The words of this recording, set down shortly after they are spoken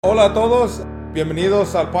Hola a todos,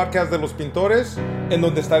 bienvenidos al podcast de los pintores, en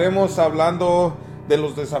donde estaremos hablando de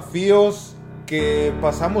los desafíos que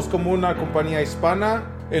pasamos como una compañía hispana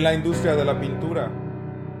en la industria de la pintura.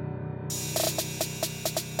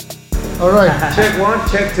 All right. Check one,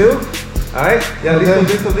 check two. Alright, ¿ya Okay.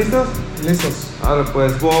 listos? Listos. Ahora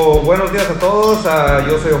pues, buenos días a todos.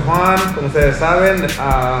 Yo soy Juan, como ustedes saben.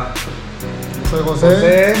 Soy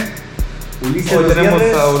José. Ulises, hoy tenemos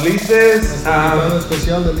a Ulises. Invitado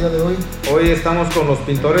especial del día de hoy. Hoy estamos con los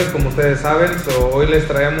pintores, como ustedes saben. Hoy les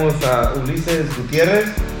traemos a Ulises Gutierrez,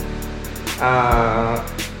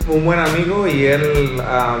 un buen amigo, y él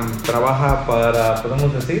trabaja para,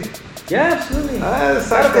 ¿podemos decir? Yeah, absolutely.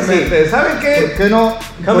 Exactamente. ¿Saben ¿Por qué? qué no?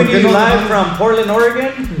 Coming to ¿Por qué you no? live from Portland, Oregon.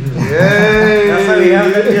 Yay. That's how we have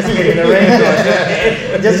it. Just kidding. The rain.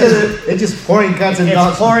 It's just pouring cats and It's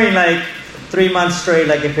dogs. pouring like 3 months straight,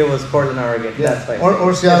 like if it was Portland, Oregon. Yeah. That's fine.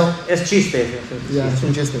 Or Seattle. Es chiste. Ya, es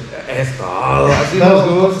un chiste. Es todo, así nos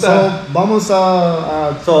Pero, gusta. vamos a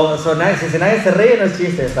So si nadie se ríe, no es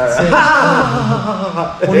chiste, ¿sabes? Sí.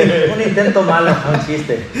 un intento malo, un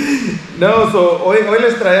chiste. No, hoy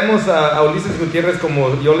les traemos a Ulises Gutierrez,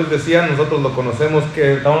 como yo les decía, nosotros lo conocemos,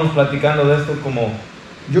 que estábamos platicando de esto como...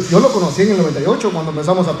 yo lo conocí en el 98 cuando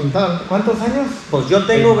empezamos a pintar. ¿Cuántos años? Pues yo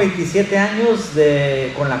tengo 27 años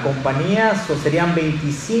con la compañía, serían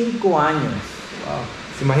 25 años.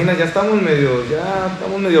 ¿Se imagina? Ya estamos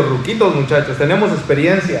medio ruquitos, muchachos. Tenemos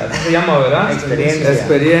experiencia, así se llama, ¿verdad?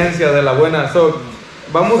 Experiencia de la buena.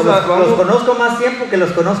 Vamos. Los conozco más tiempo que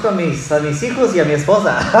los conozco a mis hijos y a mi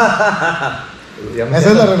esposa. Esa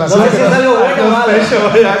es la relación. No sé si es algo bueno o malo.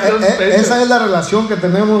 Esa es la relación que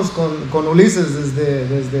tenemos con Ulises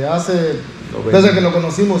desde que lo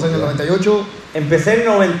conocimos en el 98. Empecé en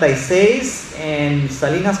 96 en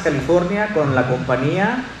Salinas, California, con la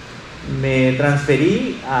compañía. Me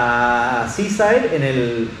transferí a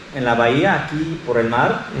Seaside en la bahía, aquí por el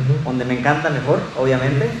mar, donde me encanta mejor,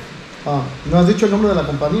 obviamente. No has dicho el nombre de la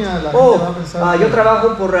compañía. La gente va a pensar Yo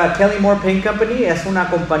trabajo por Kelly Moore Paint Company. Es una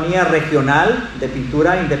compañía regional de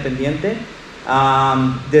pintura independiente.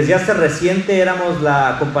 Desde hace reciente éramos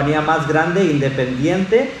la compañía más grande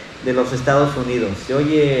independiente de los Estados Unidos. Se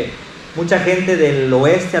oye, mucha gente del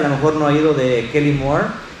oeste a lo mejor no ha oído de Kelly Moore.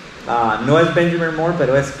 No es Benjamin Moore,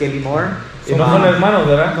 pero es Kelly Moore. Y no son hermanos,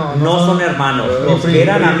 ¿verdad? No son hermanos. Los que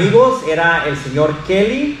eran amigos era el señor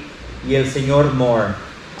Kelly y el señor Moore.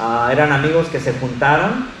 Eran amigos que se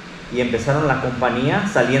juntaron y empezaron la compañía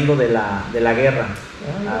saliendo de la guerra.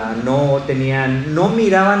 No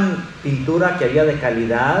miraban pintura que había de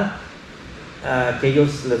calidad, que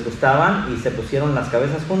ellos les gustaban, y se pusieron las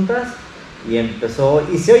cabezas juntas y empezó.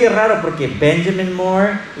 Y se oye raro porque Benjamin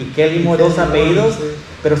Moore y Kelly Moore, dos apellidos, sí.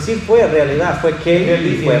 Pero sí fue realidad, fue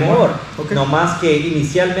Kelly y fue Moore. Okay. No más que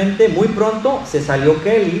inicialmente, muy pronto, se salió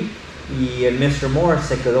Kelly y el Mr. Moore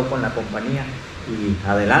se quedó con la compañía. Y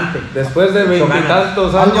adelante. Después de 20 y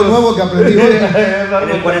tantos años. Algo nuevo que aprendí hoy. En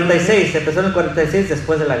el 46, empezó en el 46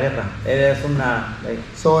 después de la guerra. Es una...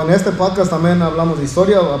 En este podcast también hablamos de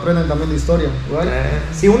historia, o aprenden también de historia, right?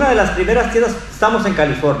 Sí, una de las primeras tiendas, estamos en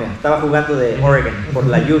California, estaba jugando de Oregon por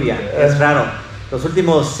la lluvia, es raro. Los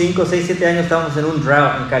últimos 5, 6, 7 años estábamos en un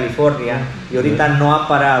drought en California y ahorita no ha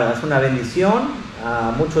parado, es una bendición.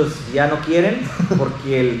 Muchos ya no quieren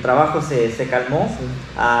porque el trabajo se calmó,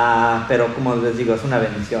 pero como les digo, es una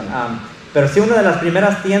bendición. Pero sí, una de las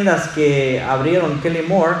primeras tiendas que abrieron Kelly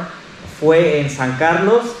Moore fue en San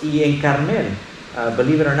Carlos y en Carmel,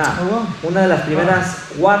 believe it or not. Oh, wow. Una de las primeras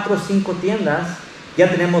 4 o 5 tiendas, ya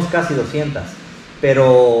tenemos casi 200,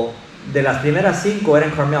 pero de las primeras 5 eran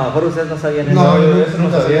en Carmel. A lo mejor ustedes no sabían eso. No, yo eso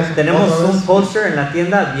no sabía. Tenemos un póster en la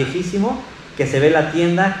tienda viejísimo que se ve la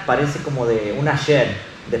tienda, parece como de una shed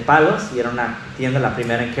de palos, y era una tienda, la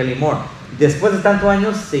primera en Kelly Moore. Después de tantos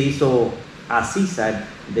años se hizo a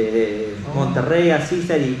Seaside, de Monterrey a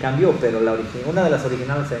Seaside, y cambió, pero una de las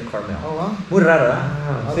originales era en Carmel. Muy raro, ¿verdad?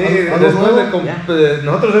 Sí, después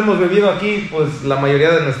nosotros hemos vivido aquí pues la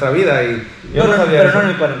mayoría de nuestra vida, y yo no sabía pero eso. no en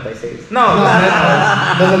el 46. No,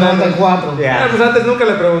 desde el 94. Pues antes nunca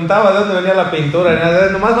le preguntaba de dónde venía la pintura,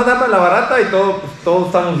 nomás mandaba la barata y todos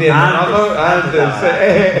estamos viendo. Antes.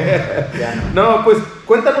 No, pues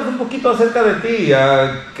cuéntanos un poquito acerca de ti.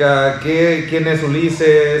 ¿Quién es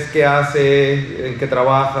Ulises? ¿Qué hace? ¿En qué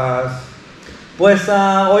trabajas? Pues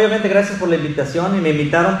obviamente gracias por la invitación, y me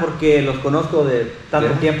invitaron porque los conozco de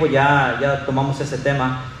tanto tiempo, ya tomamos ese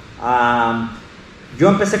tema. Yo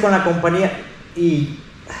empecé con la compañía y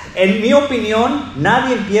en mi opinión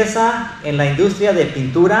nadie empieza en la industria de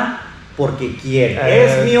pintura porque quiere.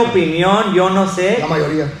 Es mi opinión, yo no sé.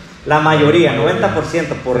 La mayoría, 90%.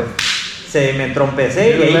 Se me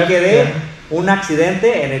trompecé y ahí quedé. un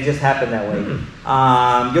accidente and it just happened that way.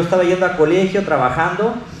 Yo estaba yendo a colegio,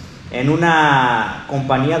 trabajando en una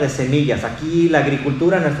compañía de semillas. Aquí la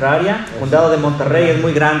agricultura en nuestra área, condado de Monterrey, es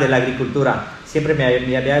muy grande la agricultura. Siempre me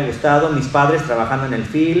había gustado. Mis padres trabajando en el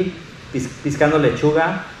field, piscando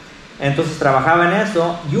lechuga. Entonces trabajaba en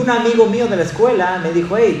eso. Y un amigo mío de la escuela me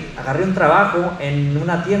dijo, hey, agarré un trabajo en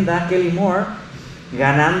una tienda, Kelly Moore,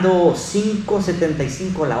 ganando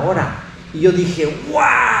 $5.75 la hora. Y yo dije,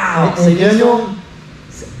 wow. ¿En qué año?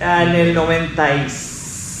 En el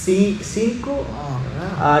 95,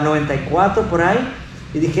 94 por ahí.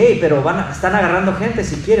 Y dije, hey, pero están agarrando gente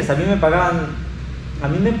si quieres. A mí me pagaban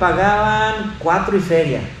 4 y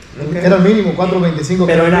feria. Okay. Era el mínimo, 4.25.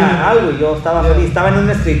 Pero era algo, y yo estaba feliz. Estaba en un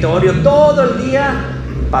escritorio todo el día,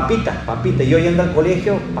 papita. Y yo yendo al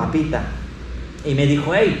colegio, papita. Y me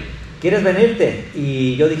dijo, hey, ¿quieres venirte?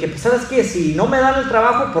 Y yo dije, pues ¿sabes qué? Si no me dan el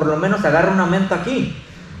trabajo, por lo menos agarro un aumento aquí.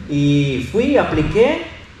 Y fui, apliqué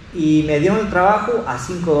y me dieron el trabajo a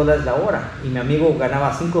 $5 la hora. Y mi amigo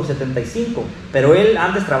ganaba $5.75. Pero él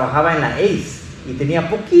antes trabajaba en la ACE y tenía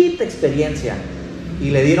poquita experiencia. Y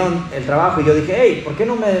le dieron el trabajo y yo dije, hey, ¿por qué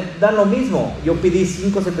no me dan lo mismo? Yo pedí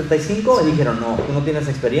 $5.75 y dijeron, no, tú no tienes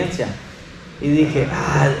experiencia. Y dije,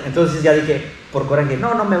 entonces ya dije, por coraje,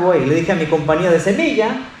 no me voy. Y le dije a mi compañía de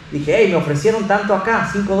semilla, dije, hey, me ofrecieron tanto acá,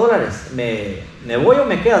 $5. ¿Me voy o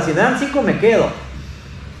me quedo? Si me dan 5, me quedo.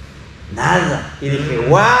 Nada. Y dije,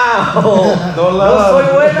 wow, no soy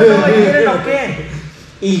bueno, no me quieren o qué.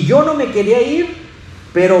 Y yo no me quería ir.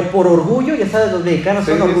 Pero por orgullo, ya sabes, los mexicanos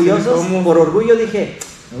son orgullosos. Por orgullo dije,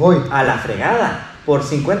 me voy a la fregada. Por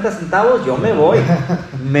 50 centavos yo me voy.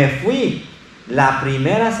 Me fui. La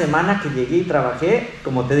primera semana que llegué y trabajé,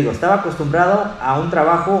 como te digo, estaba acostumbrado a un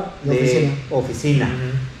trabajo de oficina.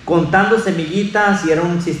 Contando semillitas, y era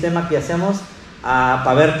un sistema que hacemos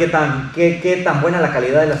para ver qué tan buena la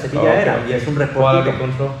calidad de la semilla era. Y es un reporte.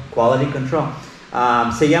 Quality control.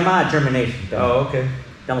 Se llama germination.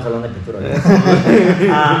 Estamos hablando de pintura.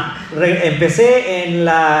 Empecé en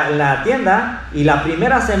la tienda y la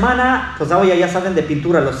primera semana, pues ya saben de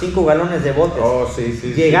pintura, los 5 galones de botes.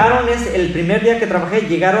 Llegaron, el primer día que trabajé,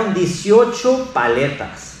 llegaron 18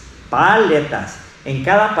 paletas. En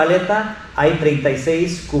cada paleta hay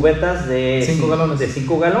 36 cubetas de 5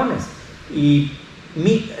 galones. Y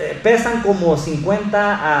pesan como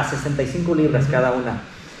 50 a 65 libras cada una.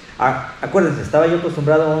 Acuérdense, estaba yo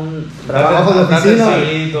acostumbrado a un trabajo de oficina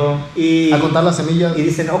y a contar las semillas. Y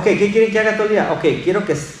dicen, ok, ¿qué quieren que haga todo el día? Ok, quiero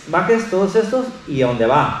que bajes todos estos y a dónde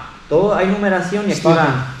va. Todo hay numeración y aquí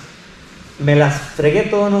va. Me las fregué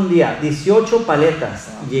todo en un día, 18 paletas.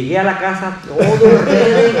 Llegué a la casa todo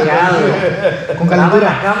fregado. Con calentura.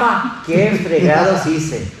 En la cama, qué fregados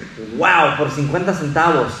hice. Wow, por 50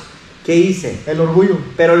 centavos. ¿Qué hice? El orgullo.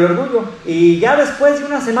 Pero el orgullo. Y ya después de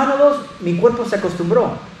una semana o 2, mi cuerpo se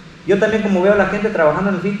acostumbró. Yo también, como veo a la gente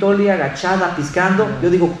trabajando en el field todo el día, agachada, piscando,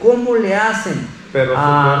 yo digo, ¿cómo le hacen? Pero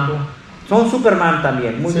son Superman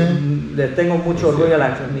también. Le tengo mucho orgullo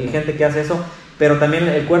a mi gente que hace eso, pero también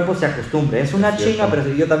el cuerpo se acostumbre. Es una chinga, pero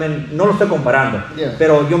yo también no lo estoy comparando.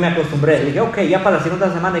 Pero yo me acostumbré. Dije, ok, ya para la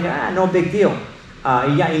segunda semana, dije, no big deal.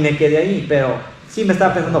 Y me quedé ahí, pero sí me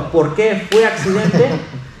estaba pensando, ¿por qué fue accidente?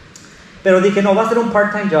 Pero dije, no, va a ser un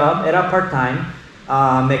part-time job, era part-time.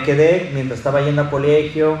 Me quedé mientras estaba yendo a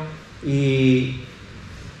colegio y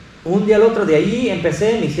un día al otro de ahí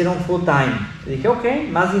empecé, me hicieron full-time. Dije, ok,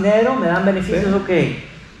 más dinero, me dan beneficios, ok.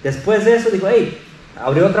 Después de eso, digo, hey,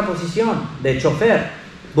 abrí otra posición de chofer.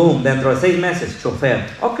 Boom, dentro de 6 meses, chofer.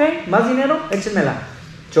 Ok, más dinero, échenmela.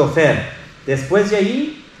 Chofer. Después de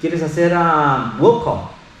ahí, ¿quieres hacer will call?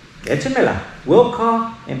 Échenmela. Will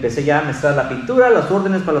call. Empecé ya a mezclar la pintura, las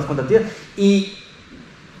órdenes para las contratistas. Y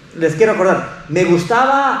les quiero acordar, me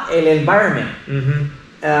gustaba el environment.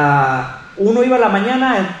 Uno iba a la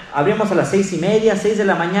mañana, abríamos a las 6:30, 6 de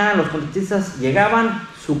la mañana, los contratistas llegaban,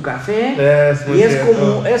 su café, y es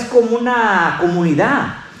como una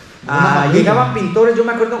comunidad. Llegaban pintores, yo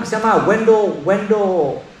me acuerdo que se llama Wendell,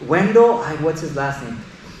 what's his last name?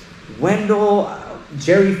 Wendell,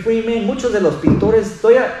 Jerry Freeman, muchos de los pintores,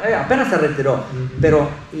 apenas se retiró,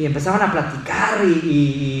 y empezaban a platicar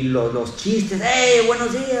y los chistes, hey,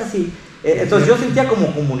 buenos días, entonces yo sentía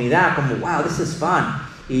como comunidad, como wow, this is fun,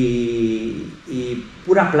 y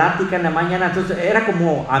pura plática en la mañana, entonces era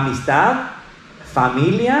como amistad,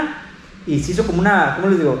 familia, y se hizo como una, ¿cómo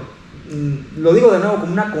les digo? Lo digo de nuevo,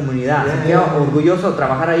 como una comunidad. Sentía orgulloso de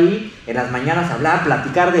trabajar ahí en las mañanas, hablar,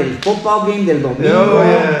 platicar del football game del domingo,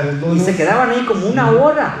 y se quedaban ahí como una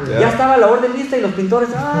hora. Ya estaba la orden lista y los pintores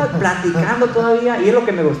platicando todavía, y es lo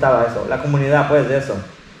que me gustaba, eso, la comunidad, pues, de eso.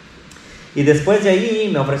 Y después de ahí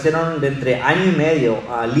me ofrecieron de entre año y medio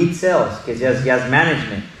a Lead Sales, que ya es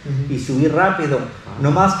Management, y subí rápido.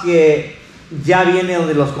 No más que ya viene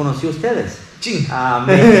donde los conocí ustedes. ¡Ching! Fue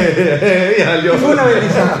una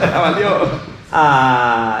bendición. Valió.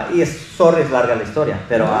 Y es larga la historia,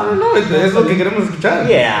 pero... No, es lo que queremos escuchar.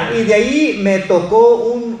 Yeah. Y de ahí me tocó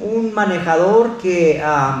un manejador que,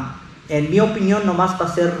 en mi opinión, nomás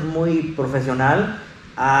para ser muy profesional,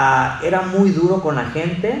 era muy duro con la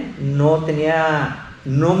gente, no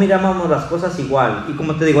mirábamos las cosas igual. Y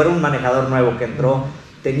como te digo, era un manejador nuevo que entró,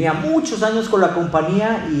 tenía muchos años con la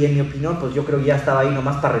compañía y en mi opinión, pues yo creo que ya estaba ahí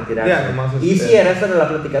nomás para retirarse. Y sí, esa era la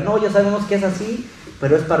plática. No, ya sabemos que es así,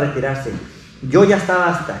 pero es para retirarse. Yo ya estaba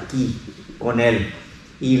hasta aquí con él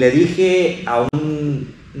y le dije a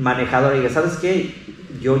un manejador, y ¿sabes qué?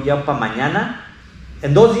 Yo ya para mañana,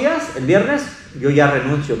 en 2 días, el viernes, yo ya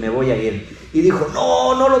renuncio, me voy a ir. Y dijo,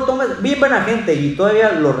 no lo tomes, bien buena gente y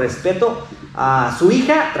todavía lo respeto. Su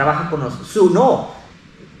hija trabaja con nosotros,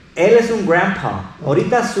 él es un grandpa.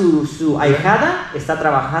 Ahorita su ahijada está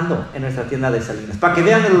trabajando en nuestra tienda de Salinas, para que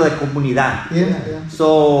vean lo de comunidad.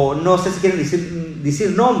 So, no sé si quieren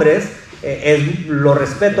decir nombres. Lo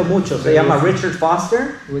respeto mucho, se llama Richard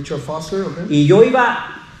Foster. Okay. Y yo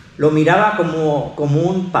lo miraba como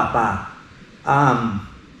un papá.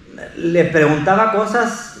 Le preguntaba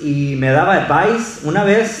cosas y me daba advice. Una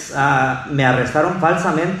vez me arrestaron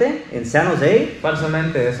falsamente en San Jose.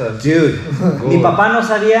 Falsamente, esas. Dude, mi papá no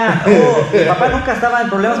sabía, mi papá nunca estaba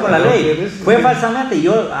en problemas con la ley. Fue falsamente y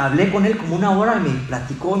yo hablé con él como 1 hora y me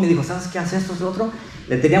platicó y me dijo, ¿sabes qué hace esto, es lo otro?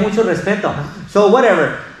 Le tenía mucho respeto. So,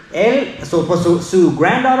 whatever. Su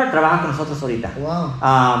granddaughter trabaja con nosotros ahorita. Wow.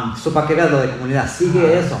 Para que veas lo de comunidad,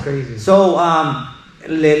 sigue eso. Crazy. So,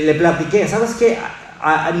 le platiqué, ¿sabes qué?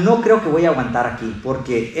 No creo que voy a aguantar aquí,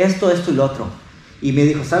 porque esto y lo otro. Y me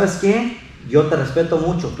dijo, ¿sabes qué? Yo te respeto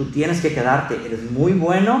mucho, tú tienes que quedarte, eres muy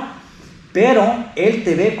bueno, pero él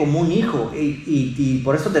te ve como un hijo y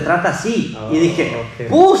por eso te trata así. Y dije,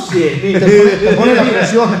 okay. Te pone la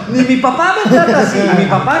presión. Ni mi papá me trata así, mi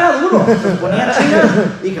papá era duro, se ponía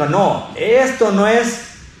chingas. Dijo, no, esto no es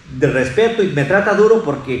de respeto y me trata duro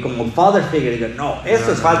porque como father figure. Digo, no,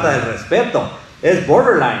 eso es falta de respeto, es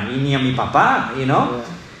borderline, y ni a mi papá, you know.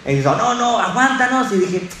 Y dijo, no, aguántanos. Y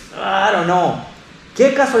dije, I don't know.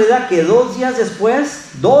 Qué casualidad que 2 días después,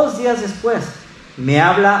 me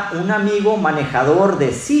habla un amigo manejador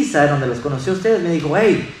de CISA, donde los conocí a ustedes. Me dijo,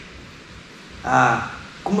 hey,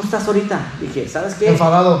 ¿cómo estás ahorita? Dije, ¿sabes qué?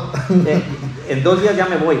 Enfadado. En 2 días ya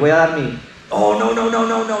me voy a dar mi... Oh, no.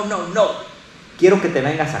 Quiero que te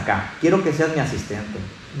vengas acá. Quiero que seas mi asistente.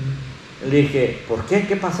 Le dije, ¿por qué?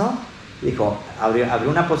 ¿Qué pasó? Dijo, abrió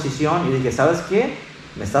una posición y dije, ¿sabes qué?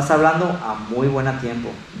 Me estás hablando a muy buen tiempo.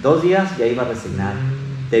 2 días ya iba a resignar.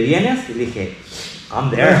 ¿Te vienes? Y dije,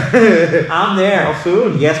 I'm there.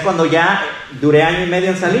 Y es cuando ya duré 1 año y medio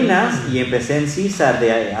en Salinas y empecé en CISA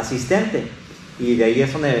de asistente. Y de ahí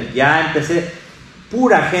es donde ya empecé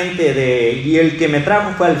pura gente y el que me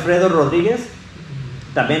trajo fue Alfredo Rodríguez,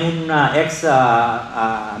 también una ex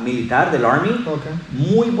militar del Army. Okay.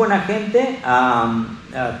 Muy buena gente.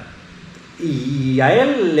 Y a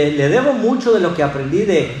él le debo mucho de lo que aprendí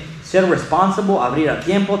de ser responsable, abrir a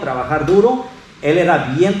tiempo, trabajar duro. Él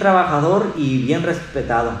era bien trabajador y bien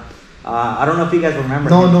respetado. I don't know if you guys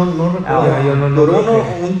remember. No recuerdo. Duró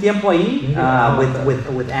un tiempo ahí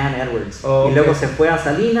with Ann Edwards. Y luego se fue a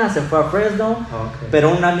Salinas, se fue a Fresno. Pero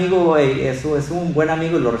un amigo, es un buen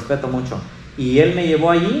amigo y lo respeto mucho. Y él me llevó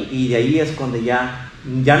allí y de ahí es cuando ya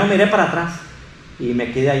no miré para atrás. Y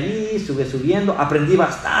me quedé allí, subiendo. Aprendí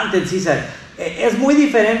bastante en CISA. Es muy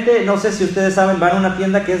diferente, no sé si ustedes saben, van a una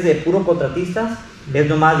tienda que es de puro contratistas. Es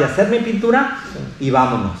nomás de hacer mi pintura y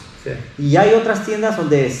vámonos. Sí. Y hay otras tiendas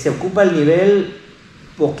donde se ocupa el nivel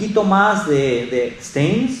poquito más de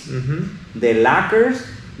stains, de lacquers,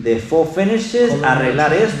 de full finishes,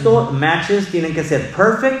 arreglar esto, matches tienen que ser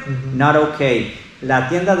perfect, not okay. La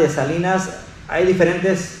tienda de Salinas hay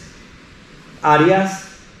diferentes áreas,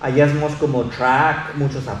 allá es más como track,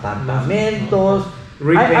 muchos apartamentos,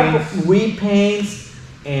 repaints.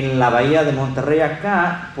 En la bahía de Monterrey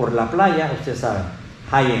acá, por la playa, ustedes saben,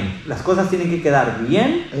 high-end. Las cosas tienen que quedar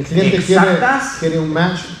bien, el cliente exactas. Quiere un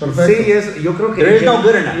match perfecto. Sí, yo creo que... There is no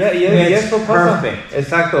good enough. Y esto pasa. Perfect.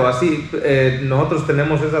 Exacto, así nosotros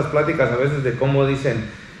tenemos esas pláticas a veces de cómo dicen,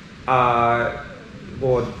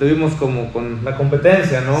 tuvimos como con la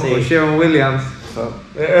competencia, ¿no? Sí. Con Sharon Williams.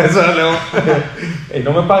 Y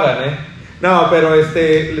no me pagan, No, pero les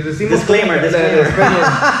decimos... Disclaimer.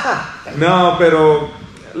 No, pero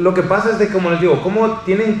lo que pasa es de, como les digo, cómo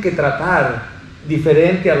tienen que tratar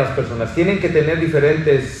diferente a las personas, tienen que tener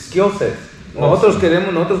diferentes skill sets. Nosotros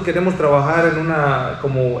queremos trabajar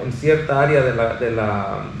en cierta área de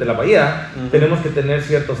la bahía. Tenemos que tener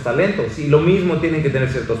ciertos talentos y lo mismo tienen que tener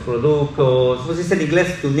ciertos productos. Pues es en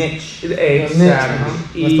inglés tu niche.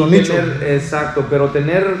 Exacto. Exacto, pero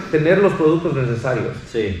tener los productos necesarios.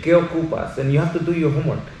 Sí. ¿Qué ocupas? And you have to do your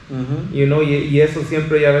homework. You know, y eso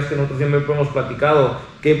siempre, ya ves que nosotros siempre hemos platicado,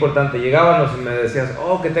 qué importante. Llegábamos y me decías,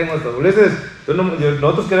 que tengo esto. Ulises,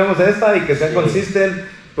 nosotros queremos esta y que sea consistente,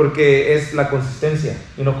 porque es la consistencia.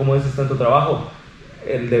 Y no como dices, tanto trabajo.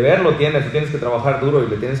 El deber lo tienes que trabajar duro y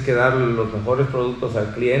le tienes que dar los mejores productos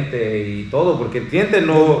al cliente y todo, porque el cliente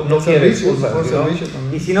no quiere excusas, ¿no?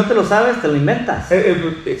 Y si no te lo sabes, te lo inventas.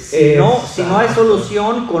 Si no hay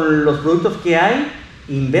solución con los productos que hay,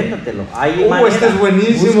 invéntatelo. Este es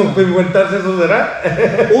buenísimo, inventarse eso, ¿verdad?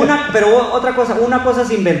 Pero otra cosa, una cosa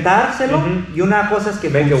es inventárselo y una cosa es que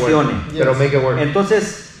funcione. Pero make it work.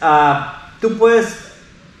 Entonces, tú puedes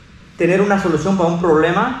tener una solución para un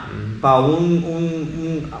problema, para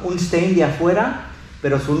un stain de afuera,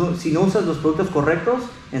 pero si no usas los productos correctos,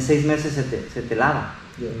 en 6 meses se te lava.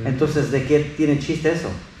 Entonces, ¿de qué tiene chiste eso?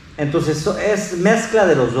 Entonces, es mezcla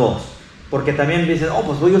de los dos. Porque también dices,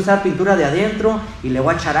 pues voy a usar pintura de adentro y le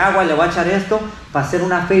voy a echar agua y le voy a echar esto para hacer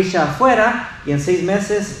una fecha afuera y en 6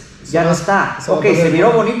 meses ya no está. Se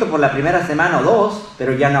miró bonito por la primera semana o 2,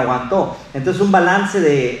 pero ya no aguantó. Entonces un balance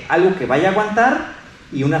de algo que vaya a aguantar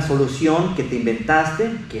y una solución que te inventaste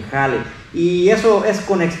que jale. Y eso es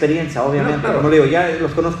con experiencia, obviamente. Claro. Como le digo, ya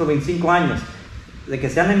los conozco 25 años. De que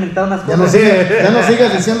se han inventado unas cosas. Ya no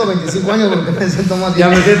sigas diciendo 25 años porque me siento más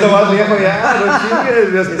viejo. Ya me siento más viejo, no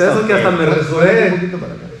chingues. Eso que hasta me resuelve. Un poquito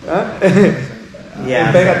para acá.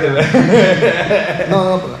 Ya. Pégate.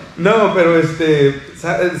 No, pero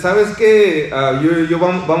 ¿sabes qué? Yo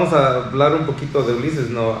vamos a hablar un poquito de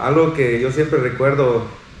Ulises, ¿no? Algo que yo siempre recuerdo,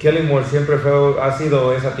 Kellymore siempre ha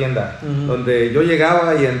sido esa tienda, donde yo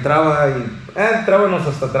llegaba y entrábamos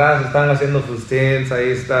hasta atrás, están haciendo sus tents, ahí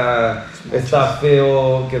está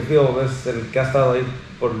Feo, que Feo es el que ha estado ahí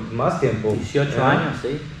por más tiempo. 18 años,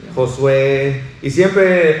 sí. Josué, y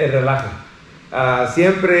siempre el relajo.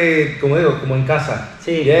 Siempre, como digo, como en casa.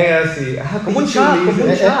 Sí. Llegas y como un chat.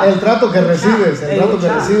 El trato que recibes,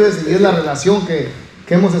 y es la relación que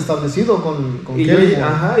hemos establecido con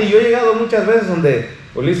Kellymore. Y yo he llegado muchas veces donde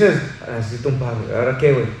Ulises, necesito un pago, ¿ahora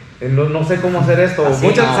qué, güey? No sé cómo hacer esto.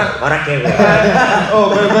 ¿Ahora qué, güey?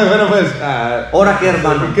 Bueno, pues. ¿Ahora qué,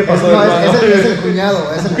 hermano? ¿Qué pasó, hermano? Es el cuñado.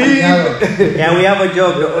 Yeah, we have a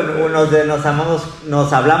joke.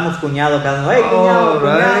 Nos hablamos cuñado cada uno. Hey,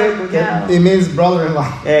 cuñado. It means brother-in-law.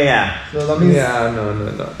 Yeah. So that means...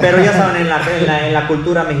 No. Pero ya saben, en la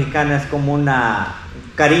cultura mexicana es como una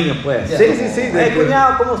cariño, pues. Sí. Hey,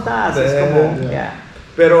 cuñado, ¿cómo estás? Es como,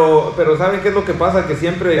 Pero ¿saben qué es lo que pasa? Que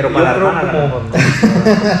siempre... Pero para la hermana, o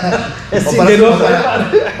para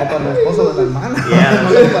la esposa de la hermana.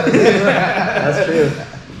 That's true.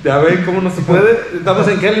 Ya ven cómo no se puede. Estamos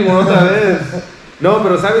en Kellymore otra vez. No,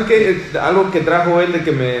 pero ¿saben qué? Algo que trajo él, de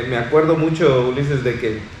que me acuerdo mucho, Ulises, de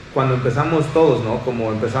que cuando empezamos todos, ¿no?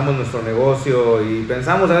 Como empezamos nuestro negocio y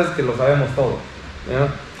pensamos a veces que lo sabemos todo, ¿no?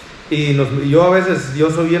 Y yo a veces,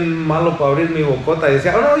 yo soy bien malo para abrir mi bocota y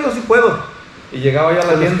decía, no, yo sí puedo. Y llegaba yo a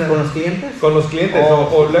la tienda. ¿Con los clientes? Con los clientes.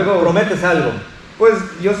 O luego... ¿Prometes algo? Pues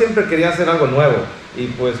yo siempre quería hacer algo nuevo. Y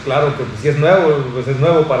pues claro que si es nuevo, pues es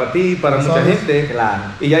nuevo para ti, para mucha gente. Claro.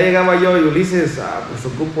 Y ya llegaba yo y Ulises, pues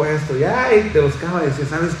ocupo esto. Y te buscaba y decía,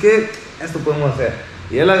 ¿sabes qué? Esto podemos hacer.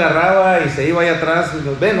 Y él agarraba y se iba allá atrás y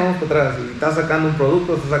nos vamos atrás. Y está sacando un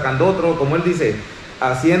producto, está sacando otro. Como él dice,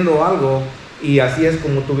 haciendo algo. Y así es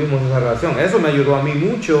como tuvimos esa relación. Eso me ayudó a mí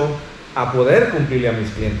mucho a poder cumplirle a mis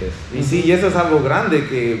clientes. Y sí, y eso es algo grande,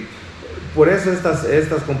 que por eso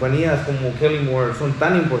estas compañías como Kellymore son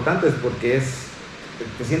tan importantes, porque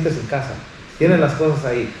te sientes en casa, tienes las cosas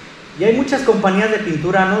ahí. Y hay muchas compañías de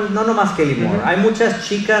pintura, no nomás Kellymore, hay muchas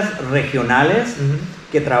chicas regionales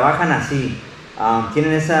que trabajan así,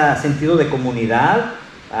 tienen ese sentido de comunidad,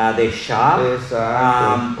 de shop.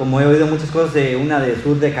 Exacto. Como he oído muchas cosas de una de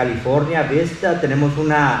sur de California, Vista, tenemos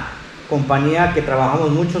una compañía que trabajamos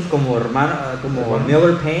muchos como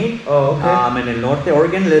Miller Paint, en el norte de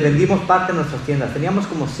Oregon. Le vendimos parte de nuestras tiendas. Teníamos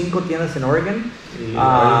como 5 tiendas en Oregon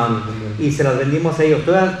y se las vendimos a ellos.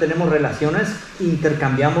 Todas tenemos relaciones,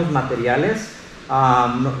 intercambiamos materiales,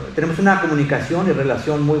 tenemos una comunicación y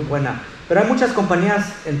relación muy buena. Pero hay muchas compañías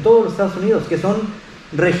en todos los Estados Unidos que son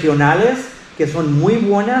regionales, que son muy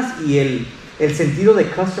buenas, y el sentido de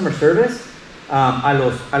customer service a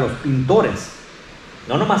los pintores.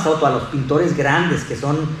 No nomás a los pintores grandes que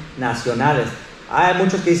son nacionales. Hay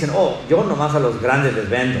muchos que dicen, yo nomás a los grandes les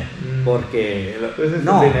vendo, porque Pues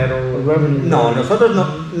no, dinero, nosotros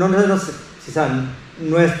no nos si saben,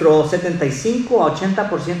 nuestro 75 a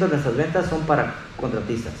 80% de nuestras ventas son para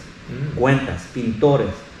contratistas, cuentas, pintores.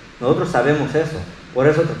 Nosotros sabemos eso. Por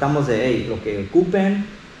eso tratamos de, lo que ocupen,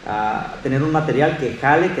 tener un material que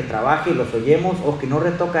jale, que trabaje y los oyemos, o que no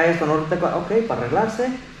retoca esto, no retoca, ok, para arreglarse,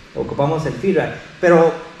 ocupamos el feedback.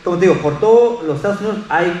 Pero, como te digo, por todos los Estados Unidos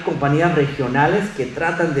hay compañías regionales que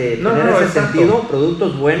tratan de tener ese sentido,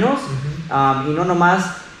 productos buenos, y no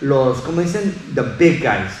nomás los, como dicen, the big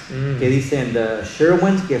guys, que dicen the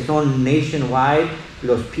Sherwins, que son nationwide,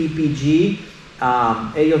 los PPG,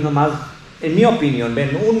 ellos nomás, en mi opinión,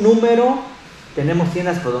 ven un número. Tenemos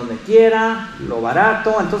tiendas por donde quiera, lo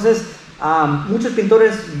barato. Entonces, muchos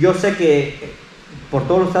pintores, yo sé que por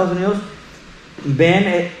todos los Estados Unidos,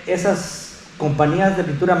 ven esas compañías de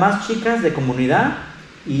pintura más chicas de comunidad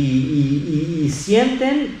y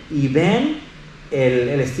sienten y ven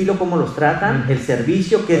el estilo, cómo los tratan, el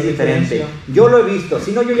servicio que es diferente. Yo lo he visto.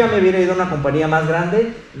 Si no, yo ya me hubiera ido a una compañía más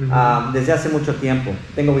grande desde hace mucho tiempo.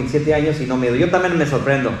 Tengo 27 años y no me he ido. Yo también me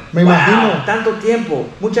sorprendo. Me imagino. Tanto tiempo.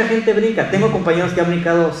 Mucha gente brinca. Tengo compañeros que han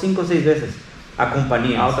brincado 5 o 6 veces a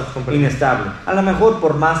compañías inestables. A lo mejor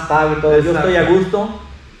por más pago y todo. Yo estoy a gusto.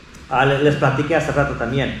 Les platiqué hace rato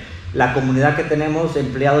también. La comunidad que tenemos,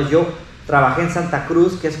 empleados. Yo trabajé en Santa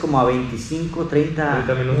Cruz, que es como a 25, 30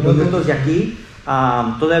 minutos de aquí.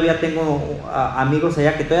 Todavía tengo amigos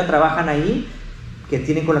allá que todavía trabajan ahí, que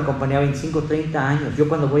tienen con la compañía 25, 30 años. Yo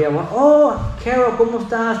cuando voy a ver, Carol, ¿cómo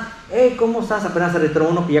estás? Hey, ¿cómo estás? Apenas se retiró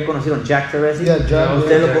uno que ya conocieron, Gutierrez.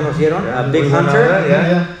 ¿Ustedes lo conocieron? Big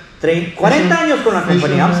Hunter. 40 años con la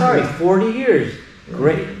compañía. I'm sorry, 40 years.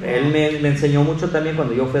 Great. Él me enseñó mucho también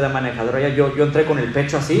cuando yo fui de manejador allá. Yo entré con el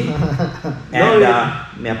pecho así.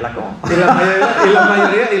 Me aplacó.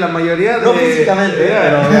 Y la mayoría de... No físicamente,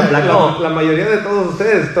 pero me aplacó. La mayoría de todos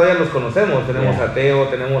ustedes todavía los conocemos. Tenemos a Teo,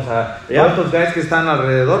 tenemos a todos estos guys que están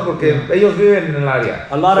alrededor, porque ellos viven en el área.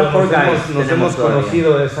 A lot of guys nos hemos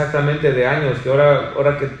conocido exactamente de años, que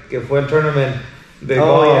ahora que fue el tournament de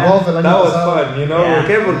golf, that was fun, you know. ¿Por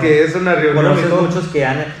qué? Porque es una reunión. Conoces muchos que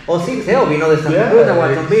han... Teo vino de Santa Cruz, de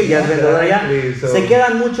Watsonville, ya es vendedor allá. Se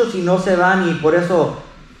quedan muchos y no se van, y por eso,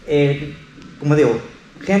 como digo,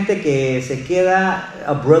 gente que se queda,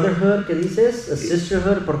 a brotherhood, que dices, a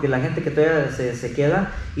sisterhood, porque la gente que todavía se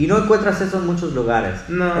queda, y no encuentras eso en muchos lugares.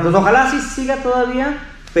 Entonces, ojalá sí siga todavía,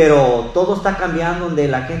 pero todo está cambiando, donde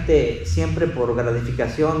la gente siempre por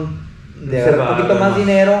gratificación de un poquito más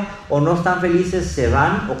dinero, o no están felices, se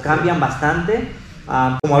van o cambian bastante.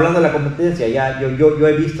 Como hablando de la competencia, yo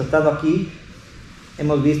he visto, estando aquí,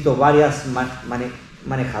 hemos visto varias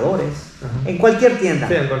manejadores en cualquier tienda,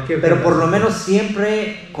 pero por lo menos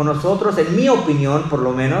siempre con nosotros, en mi opinión, por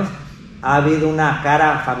lo menos ha habido una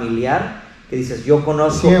cara familiar que dices, yo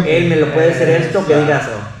conozco, él me lo puede hacer esto, que digas,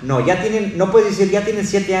 no puedes decir, ya tienen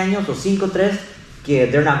 7 años o 5, 3, que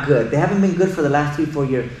they're not good, they haven't been good for the last 3, 4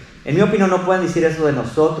 years. En mi opinión, no pueden decir eso de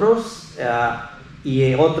nosotros,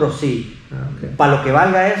 y otros sí. Para lo que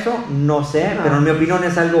valga eso, no sé, pero en mi opinión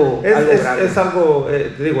es algo grave. Es algo,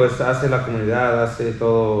 te digo, hace la comunidad, hace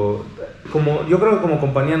todo. Yo creo que como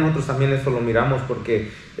compañía nosotros también eso lo miramos,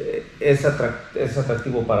 porque es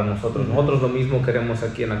atractivo para nosotros. Nosotros lo mismo queremos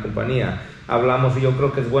aquí en la compañía. Hablamos, y yo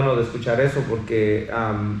creo que es bueno de escuchar eso, porque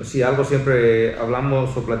si algo siempre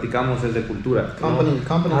hablamos o platicamos es de cultura. Company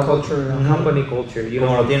culture. Company culture.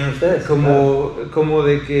 ¿Cómo lo tienen ustedes? Como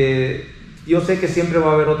de que yo sé que siempre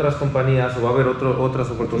va a haber otras compañías o va a haber otras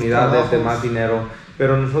oportunidades de más dinero,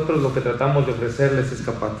 pero nosotros lo que tratamos de ofrecerles es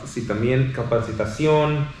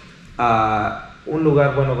capacitación, un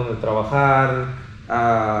lugar bueno donde trabajar,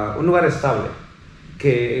 un lugar estable,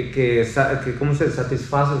 que ¿cómo se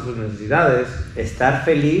satisface sus necesidades. Estar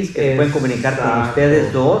feliz, que se pueden comunicar con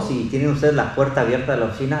ustedes dos, y tienen ustedes la puerta abierta de la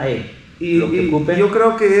oficina, lo que ocupen. Yo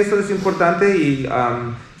creo que eso es importante, y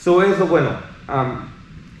eso es lo bueno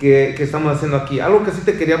que estamos haciendo aquí. Algo que sí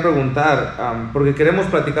te quería preguntar, porque queremos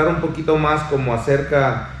platicar un poquito más como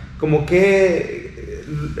acerca, como que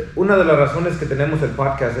una de las razones que tenemos el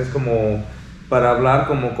podcast es como para hablar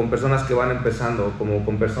como con personas que van empezando, como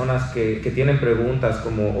con personas que tienen preguntas,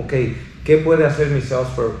 como, ok, ¿qué puede hacer mi sales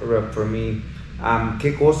rep por mí?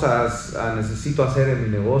 ¿Qué cosas necesito hacer en mi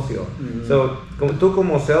negocio? So, tú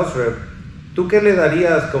como sales rep, ¿tú qué le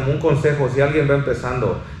darías como un consejo si alguien va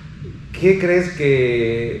empezando? ¿Qué crees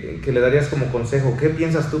que le darías como consejo? ¿Qué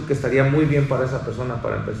piensas tú que estaría muy bien para esa persona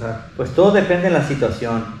para empezar? Pues todo depende de la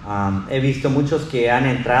situación. He visto muchos que han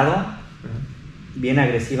entrado bien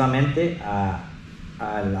agresivamente a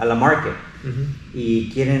la market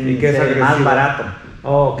y quieren ser el más barato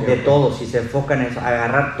de todos, y se enfocan en eso,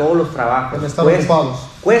 agarrar todos los trabajos.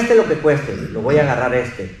 Cueste lo que cueste, lo voy a agarrar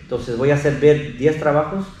Entonces voy a hacer ver 10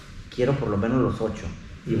 trabajos quiero por lo menos los 8.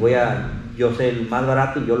 Y yo sé el más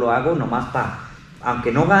barato y yo lo hago nomás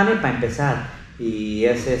aunque no gane, para empezar. Y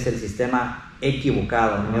ese es el sistema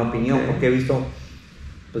equivocado, en mi opinión, porque he visto,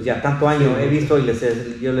 pues ya tanto año, he visto y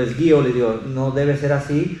yo les guío, les digo, no debe ser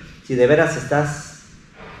así. Si de veras estás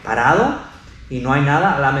parado y no hay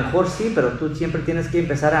nada, a lo mejor sí, pero tú siempre tienes que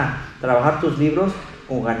empezar a trabajar tus libros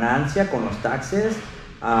con ganancia, con los taxes,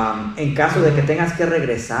 en caso de que tengas que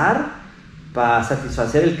regresar para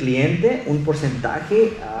satisfacer al cliente, un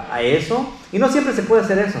porcentaje a eso, y no siempre se puede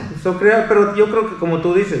hacer eso. Pero yo creo que como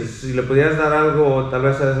tú dices, si le pudieras dar algo, tal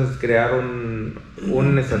vez a veces crear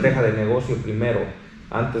una estrategia de negocio primero,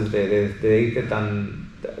 antes de irte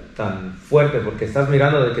tan fuerte, porque estás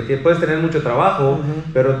mirando de que puedes tener mucho trabajo,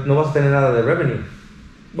 pero no vas a tener nada de revenue.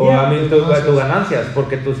 O tus ganancias,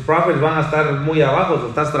 porque tus profits van a estar muy abajo, o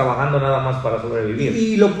estás trabajando nada más para sobrevivir.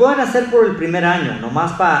 Y lo pueden hacer por el primer año,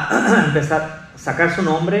 nomás para empezar a sacar su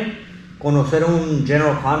nombre, conocer un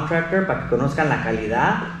general contractor para que conozcan la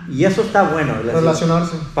calidad, y eso está bueno.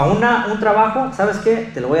 Relacionarse. Para un trabajo, ¿sabes qué?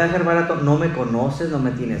 Te lo voy a dejar barato, no me conoces, no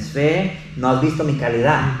me tienes fe, no has visto mi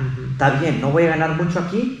calidad. Está bien, no voy a ganar mucho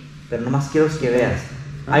aquí, pero nomás quiero que veas.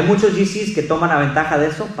 Hay muchos GCs que toman la ventaja de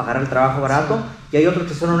eso, pagar el trabajo barato, y hay otros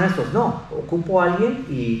que son honestos. No, ocupo a alguien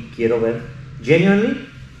y quiero ver genuinely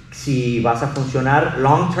si vas a funcionar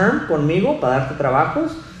long term conmigo para darte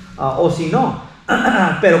trabajos, o si no.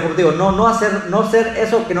 Pero como digo, no hacer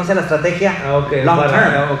eso que no sea la estrategia long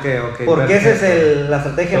term. Porque esa es la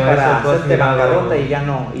estrategia para hacerte bancarrota y ya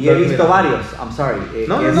no. Y he visto varios, I'm sorry.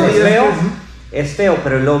 Es feo,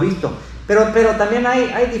 pero lo he visto. Pero también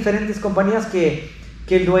hay diferentes compañías que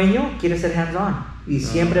el dueño quiere ser hands-on y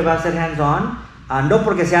siempre va a ser hands-on, no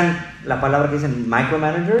porque sean la palabra que dicen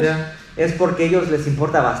micromanagers, es porque a ellos les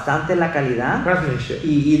importa bastante la calidad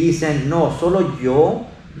y dicen, no, solo yo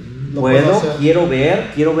quiero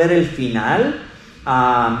ver el final.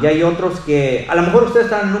 Y hay otros que, a lo mejor ustedes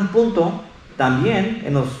están en un punto también,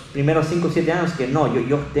 en los primeros 5 o 7 años, que no,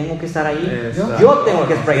 yo tengo que estar ahí, yo tengo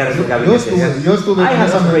que sprayar esos gabinetes. Yo estuve en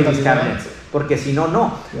esa mentalidad. Porque si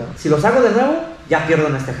no. Si los hago de nuevo, ya pierdo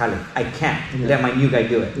en este jale. I can't let my new guy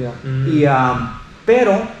do it.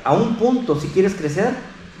 Pero a un punto, si quieres crecer,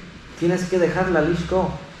 tienes que dejar la leash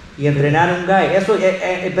go y entrenar a un guy. Eso,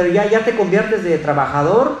 pero ya te conviertes de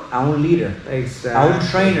trabajador a un leader, a un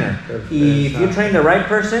trainer. Y if you train the right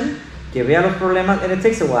person, que vea los problemas, and it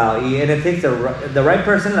takes a while, and it takes the right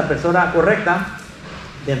person, la persona correcta,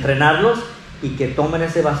 de entrenarlos y que tomen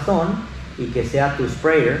ese bastón y que sea tu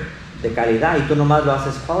sprayer de calidad, y tú nomás lo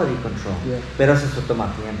haces quality control. Pero eso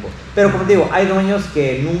toma tiempo. Pero como te digo, hay dueños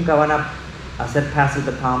que nunca van a hacer pass the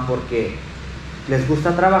baton porque les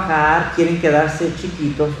gusta trabajar, quieren quedarse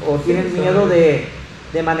chiquitos o tienen miedo de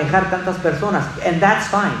manejar tantas personas, and that's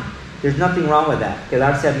fine. There's nothing wrong with that.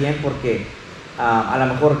 Quedarse bien porque a lo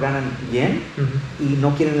mejor ganan bien y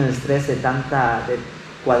no quieren el estrés de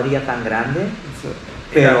cuadrilla tan grande.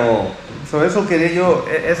 Pero eso quería yo,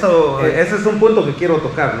 ese es un punto que quiero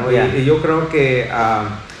tocar, ¿no? Y yo creo que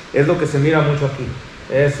es lo que se mira mucho aquí,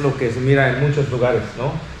 es lo que se mira en muchos lugares,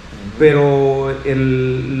 ¿no? Pero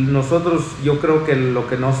nosotros, yo creo que lo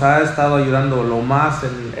que nos ha estado ayudando lo más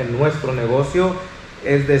en nuestro negocio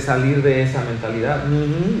es de salir de esa mentalidad.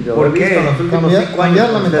 ¿Por qué? Cambiar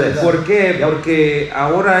la mentalidad. ¿Por qué? Porque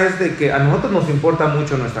ahora es de que a nosotros nos importa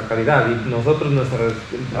mucho nuestra calidad y nosotros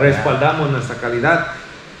respaldamos nuestra calidad,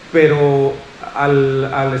 pero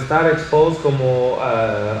al estar exposed como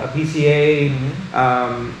a PCA,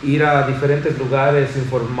 ir a diferentes lugares,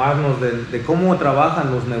 informarnos de cómo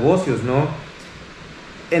trabajan los negocios, ¿no?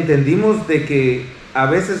 Entendimos de que a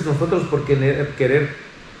veces nosotros por querer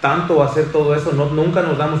tanto hacer todo eso, nunca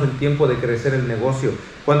nos damos el tiempo de crecer el negocio.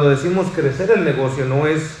 Cuando decimos crecer el negocio, no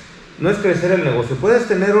es crecer el negocio. Puedes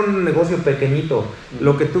tener un negocio pequeñito.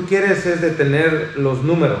 Lo que tú quieres es de tener los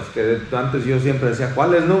números, que antes yo siempre decía,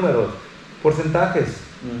 ¿cuáles números? Porcentajes.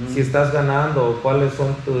 Si estás ganando, cuáles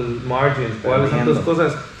son tus margins, cuáles son tus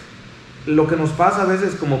cosas. Lo que nos pasa a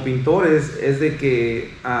veces como pintores es de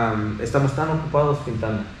que estamos tan ocupados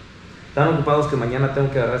pintando. Tan ocupados que mañana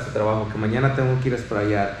tengo que agarrar este trabajo, que mañana tengo que ir a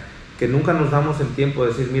sprayar, que nunca nos damos el tiempo de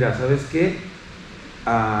decir, mira, ¿sabes qué?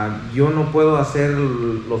 Yo no puedo hacer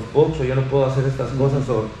los books, o yo no puedo hacer estas cosas,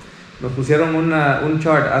 o nos pusieron un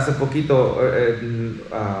chart hace poquito,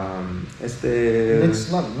 Nick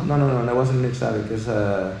Slavic, ¿no? No, that wasn't Nick Slavic, es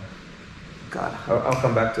God, I'll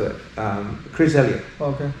come back to it. Chris Elliott.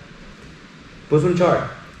 Okay. Puso un chart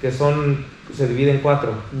que se divide en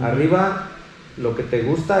 4. Arriba, lo que te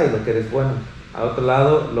gusta y lo que eres bueno. Al otro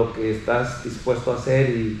lado, lo que estás dispuesto a hacer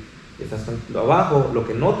y estás abajo, lo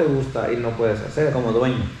que no te gusta y no puedes hacer. Como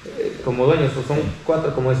dueño. como dueños, o son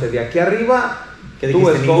 4 como ese. De aquí arriba, ¿qué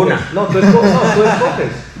dijiste? Ninguna. No,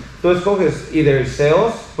 tú escoges either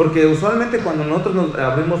sales, porque usualmente cuando nosotros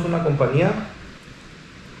abrimos una compañía,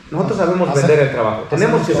 nosotros sabemos vender el trabajo.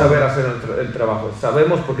 Tenemos que saber hacer el trabajo.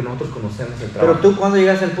 Sabemos porque nosotros conocemos el trabajo. Pero tú, cuando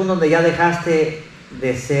llegaste al punto donde ya dejaste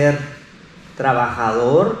de ser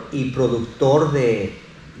trabajador y productor de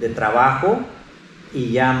trabajo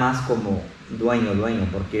y ya más como dueño,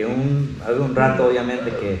 porque había un rato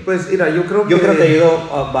obviamente que... Pues mira, yo creo que te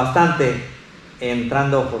ayudó bastante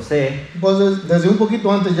entrando José. Pues desde un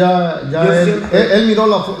poquito antes ya él miró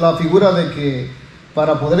la figura de que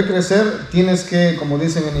para poder crecer tienes que, como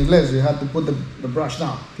dicen en inglés, you have to put the brush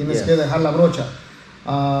down, tienes que dejar la brocha.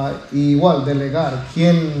 Igual, delegar.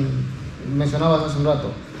 ¿Quién mencionabas hace un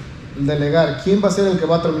rato? Delegar. ¿Quién va a ser el que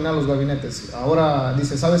va a terminar los gabinetes? Ahora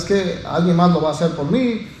dice, ¿sabes qué? Alguien más lo va a hacer por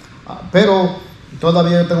mí, pero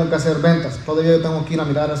todavía yo tengo que hacer ventas, todavía yo tengo que ir a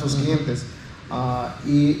mirar a esos clientes.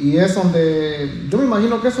 Y es donde yo me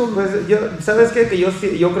imagino que eso... Pues ¿sabes qué? Que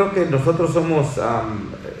yo creo que nosotros somos...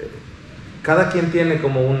 cada quien tiene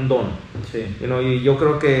como un don. Sí. Y yo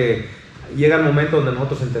creo que llega el momento donde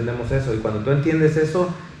nosotros entendemos eso. Y cuando tú entiendes eso,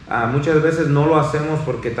 muchas veces no lo hacemos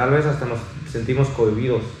porque tal vez hasta nos sentimos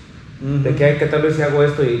cohibidos. De que tal vez si hago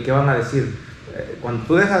esto y qué van a decir. Cuando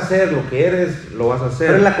tú dejas hacer lo que eres, lo vas a hacer.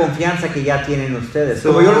 Pero es la confianza que ya tienen ustedes.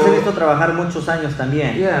 Como yo los he visto trabajar muchos años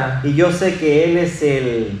también. Yeah. Y yo sé que él es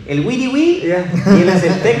el wiri y él es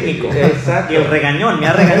el técnico. Exacto. Y el regañón. Me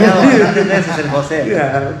ha regañado bastantes veces el José.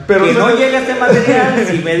 Yeah. Pero que no llega este material.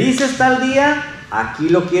 Si me dices tal día, aquí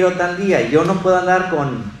lo quiero tal día. Yo no puedo andar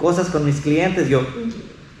con cosas con mis clientes. Yo...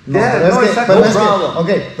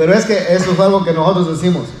 pero es que eso es algo que nosotros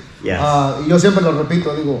decimos. Yes. Y yo siempre lo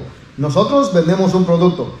repito, digo, nosotros vendemos un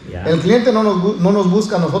producto. Yeah. El cliente no nos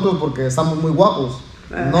busca a nosotros porque estamos muy guapos.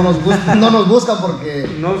 No nos buscan porque...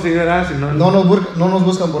 No nos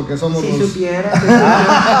buscan porque somos si los... supiera.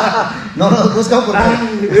 No nos buscan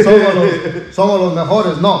porque somos los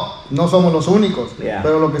mejores. No somos los únicos. Yeah.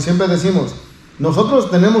 Pero lo que siempre decimos,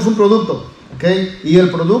 nosotros tenemos un producto, ¿ok? Y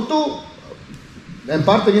el producto... En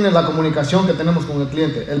parte viene la comunicación que tenemos con el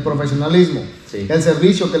cliente, el profesionalismo, sí, el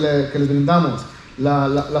servicio que les brindamos,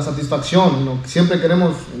 la satisfacción, ¿no? Siempre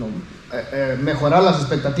queremos mejorar las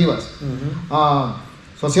expectativas.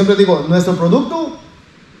 Siempre digo, nuestro producto,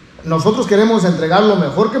 nosotros queremos entregar lo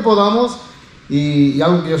mejor que podamos y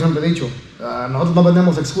algo que yo siempre he dicho, nosotros no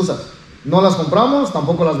vendemos excusas, no las compramos,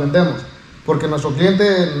 tampoco las vendemos. Porque nuestro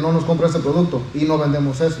cliente no nos compra ese producto y no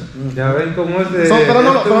vendemos eso. Ya ven cómo es de... Pero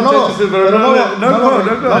no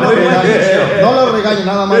lo regañe,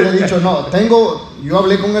 nada más le he dicho, yo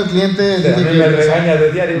hablé con el cliente,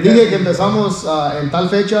 dije que empezamos en tal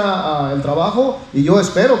fecha el trabajo y yo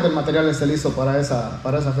espero que el material esté listo para esa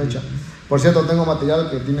fecha. Por cierto, tengo material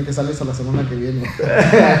que tiene que estar listo la semana que viene.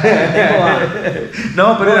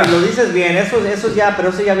 Pero lo dices bien, eso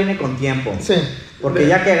ya viene con tiempo. Sí. Porque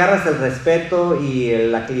ya que agarras el respeto y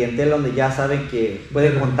la clientela donde ya saben que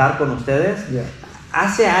pueden contar con ustedes. Yeah.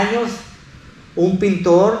 Hace años, un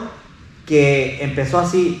pintor que empezó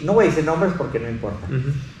así, no voy a decir nombres porque no importa,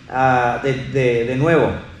 de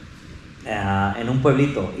nuevo, en un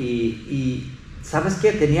pueblito. Y ¿sabes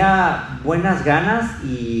qué? Tenía buenas ganas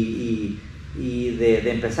y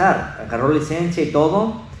de empezar. Agarró licencia y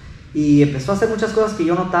todo. Y empezó a hacer muchas cosas que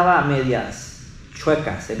yo notaba medias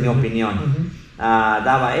chuecas, en mi opinión.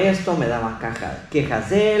 Daba esto, me daban quejas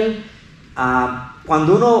de él.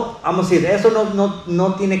 Cuando uno, vamos a decir, eso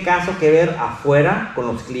no tiene caso que ver afuera con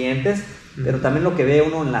los clientes, pero también lo que ve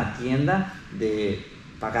uno en la tienda de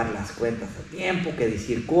pagar las cuentas a tiempo, que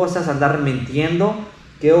decir cosas, andar mintiendo,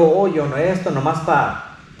 que yo no esto, nomás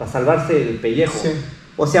para salvarse el pellejo. Sí.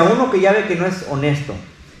 O sea, uno que ya ve que no es honesto.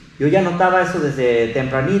 Yo ya notaba eso desde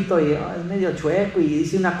tempranito y es medio chueco y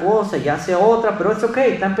dice una cosa y hace otra, pero es ok,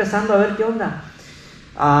 está empezando a ver qué onda.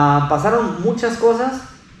 Pasaron muchas cosas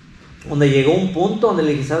donde llegó un punto donde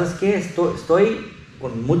le dije, ¿sabes qué? Estoy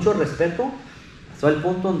con mucho respeto, hasta el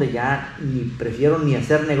punto donde ya prefiero ni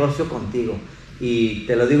hacer negocio contigo. Y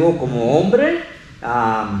te lo digo como hombre,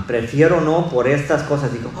 prefiero no por estas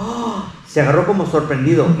cosas. Digo, se agarró como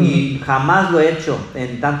sorprendido y jamás lo he hecho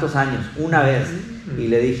en tantos años, una vez. Y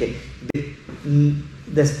le dije,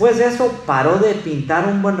 después de eso paró de pintar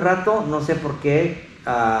un buen rato, no sé por qué,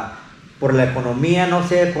 por la economía, no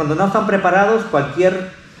sé, cuando no están preparados,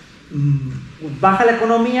 baja la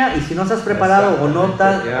economía y si no estás preparado o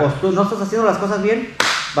tú no estás haciendo las cosas bien,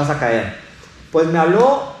 vas a caer. Pues me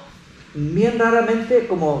habló bien raramente,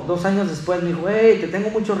 como 2 años después, me dijo, hey, te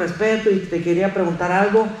tengo mucho respeto y te quería preguntar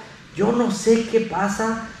algo, yo no sé qué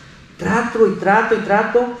pasa, trato,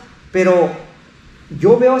 pero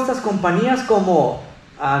yo veo estas compañías como,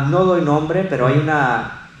 no doy nombre, pero hay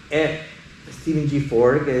una... Stephen G.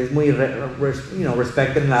 Ford, que es muy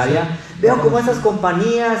respected en el área. Sí. Veo como esas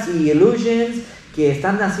compañías y Illusions que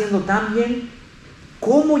están haciendo tan bien.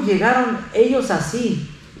 ¿Cómo llegaron ellos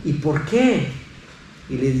así? ¿Y por qué?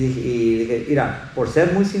 Y les dije, mira, por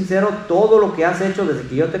ser muy sincero, todo lo que has hecho desde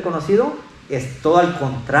que yo te he conocido es todo al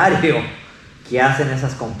contrario que hacen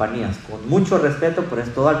esas compañías. Con mucho respeto, pero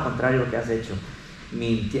es todo al contrario lo que has hecho.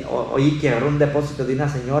 Oí que agarró un depósito de una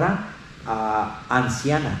señora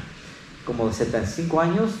anciana, como de 75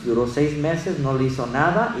 años, duró 6 meses, no le hizo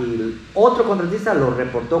nada y otro contratista lo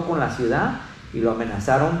reportó con la ciudad y lo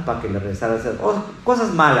amenazaron para que le regresara a hacer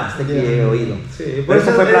cosas malas de que he oído. Sí, pues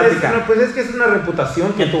eso fue plática. Pues es que es una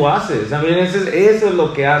reputación que tú haces, también eso es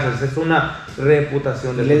lo que haces, es una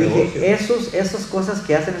reputación de tu negocio. Le dije, esas cosas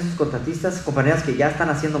que hacen esos contratistas, compañías que ya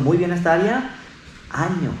están haciendo muy bien esta área,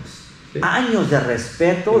 años de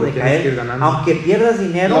respeto, de caer, aunque pierdas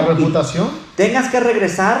dinero, la reputación, tengas que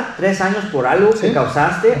regresar 3 años por algo que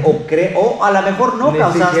causaste o a lo mejor no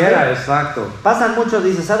causaste. Siquiera, exacto. Pasan muchos,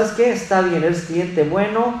 dices, ¿sabes qué? Está bien, eres cliente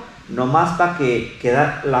bueno, nomás para que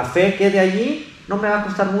la fe quede allí, no me va a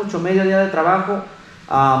costar mucho, medio día de trabajo,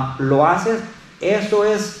 lo haces, eso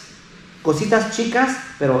es cositas chicas,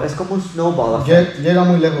 pero es como un snowball. Llega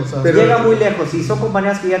muy lejos. ¿Sabes? Llega muy lejos. Y son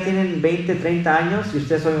compañías que ya tienen 20, 30 años y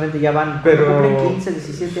ustedes obviamente ya van, cumplen 15,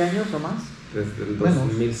 17 años o más. Desde el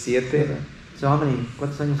 2007.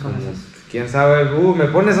 ¿Cuántos años son esos? ¿Quién sabe? Me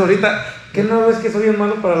pones ahorita... ¿Qué no ves que soy bien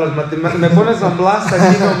malo para las matemáticas? Me pones a blast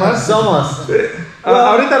aquí nomás. Somos.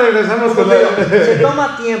 Ahorita regresamos con Se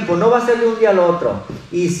toma tiempo, no va a ser de un día al otro. ¿Cómo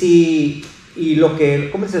dices?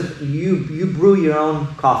 You brew your own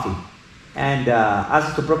coffee. And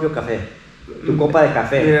haces tu propio café, tu copa de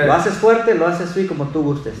café. Mira, lo haces fuerte, lo haces sweet como tú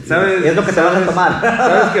gustes. ¿Sabes? Es lo que te vas a tomar.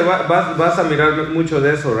 Sabes que vas a mirar mucho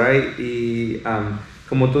de eso, right? Y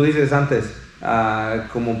como tú dices antes,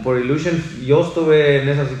 como por Illusion, yo estuve en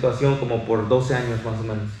esa situación como por 12 años más o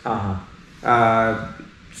menos. Ajá.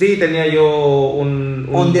 Sí, tenía yo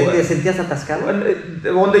 ¿Dónde te sentías atascado?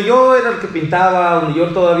 Donde yo era el que pintaba, donde yo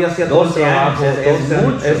todavía hacía todo el trabajo.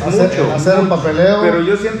 Es mucho. Hacer un papeleo. Pero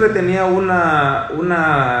yo siempre tenía una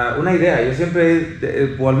idea. Yo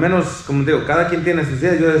siempre, o al menos, como digo, cada quien tiene sus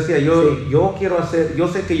ideas. Yo decía, yo quiero hacer, yo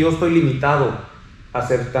sé que yo estoy limitado a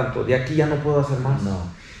hacer tanto. De aquí ya no puedo hacer más. No.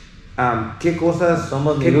 ¿Qué cosas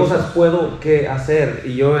puedo hacer?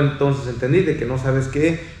 Y yo entonces entendí de que no sabes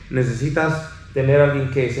qué, necesitas tener a alguien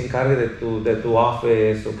que se encargue de tu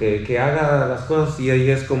office o que haga las cosas. Y ahí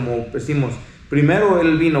es como decimos, primero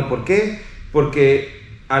él vino, ¿por qué?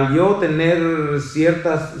 Porque al yo tener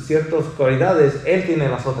ciertas cualidades, él tiene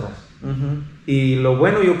las otras. Uh-huh. Y lo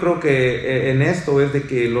bueno yo creo que en esto es de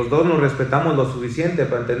que los dos nos respetamos lo suficiente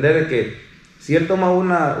para entender de que si él toma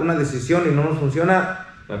una decisión y no nos funciona,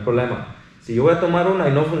 no hay problema. Si yo voy a tomar una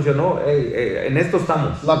y no funcionó, en esto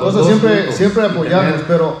estamos. La cosa siempre apoyarnos,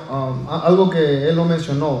 pero algo que él no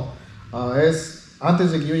mencionó es,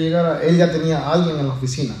 antes de que yo llegara, él ya tenía a alguien en la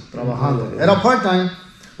oficina trabajando. Era part-time.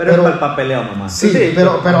 Pero para el papeleo nomás. Sí,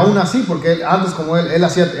 pero aún así, porque antes como él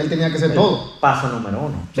tenía que hacer todo. Paso número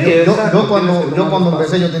 1. Sí, yo cuando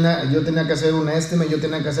empecé, yo tenía que hacer un estimate, yo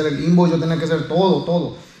tenía que hacer el invoice, yo tenía que hacer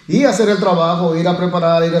todo. Y hacer el trabajo, ir a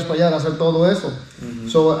preparar, ir a espallar, hacer todo eso.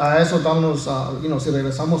 Uh-huh. A eso estamos, si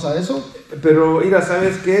regresamos a eso. Pero mira,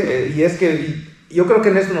 ¿sabes qué? Y es que yo creo que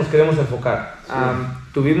en eso nos queremos enfocar. Sí.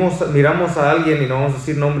 Miramos a alguien, y no vamos a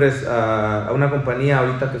decir nombres, a una compañía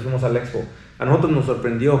ahorita que fuimos al Expo. A nosotros nos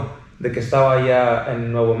sorprendió de que estaba allá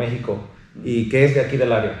en Nuevo México y que es de aquí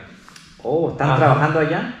del área. ¿Están trabajando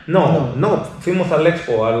allá? No, fuimos al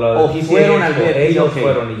Expo. Fueron al ver. Ellos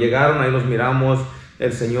fueron y llegaron, ahí los miramos.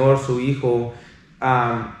 El señor, su hijo,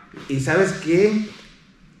 y ¿sabes qué?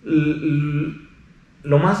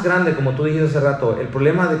 Lo más grande, como tú dijiste hace rato, el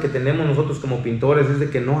problema de que tenemos nosotros como pintores es de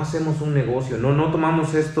que no hacemos un negocio, no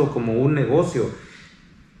tomamos esto como un negocio.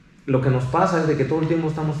 Lo que nos pasa es de que todo el tiempo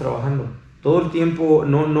estamos trabajando, todo el tiempo,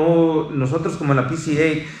 nosotros como la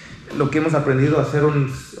PCA, lo que hemos aprendido a hacer un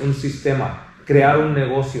sistema, crear un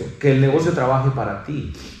negocio, que el negocio trabaje para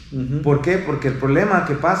ti. Uh-huh. ¿Por qué? Porque el problema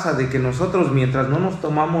que pasa de que nosotros, mientras no nos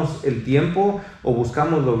tomamos el tiempo o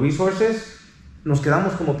buscamos los resources, nos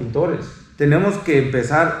quedamos como pintores. Tenemos que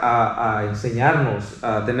empezar a enseñarnos,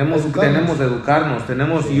 tenemos que educarnos,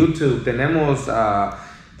 tenemos YouTube, tenemos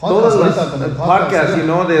todos los podcasts,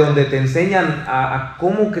 de donde te enseñan a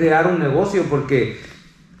cómo crear un negocio, porque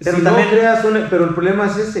pero el problema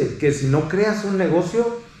es ese, que si no creas un negocio,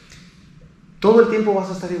 todo el tiempo vas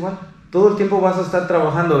a estar igual. Todo el tiempo vas a estar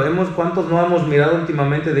trabajando. Vemos cuántos no hemos mirado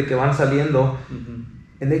últimamente de que van saliendo. Uh-huh.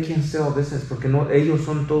 and they can't sell business porque no, ellos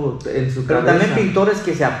son todo en su Pero cabeza. también pintores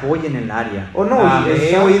que se apoyen en el área. Oh, no,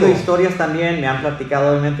 He oído historias también, me han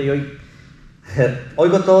platicado, obviamente, yo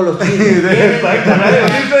oigo todos los chismes.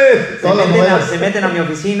 Se meten a mi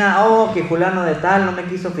oficina, que fulano de tal no me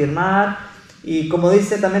quiso firmar. Y como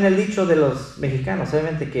dice también el dicho de los mexicanos,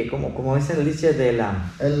 obviamente que como dice el dicho de la...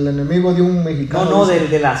 El enemigo de un mexicano. No,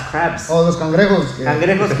 de las crabs. Los cangrejos.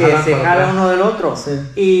 Cangrejos que se jalan uno del otro. Sí.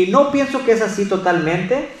 Y no pienso que es así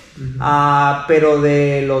totalmente, pero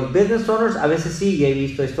de los business owners a veces sí, he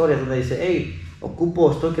visto historias donde dice, hey,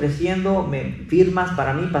 estoy creciendo, me firmas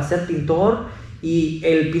para mí para ser pintor. Y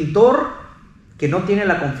el pintor que no tiene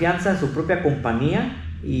la confianza en su propia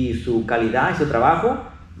compañía y su calidad y su trabajo,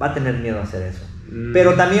 va a tener miedo a hacer eso.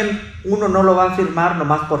 Pero también uno no lo va a firmar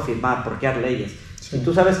nomás por firmar, porque hay leyes. Si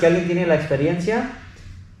tú sabes que alguien tiene la experiencia,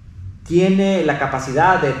 tiene la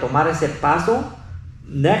capacidad de tomar ese paso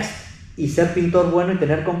next y ser pintor bueno y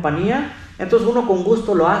tener compañía, entonces uno con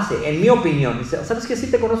gusto lo hace, en mi opinión. Sabes que sí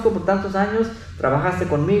te conozco por tantos años, trabajaste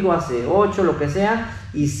conmigo hace 8, lo que sea,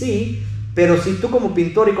 y sí, pero si tú como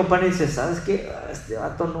pintor y compañía dices, ¿sabes qué? Este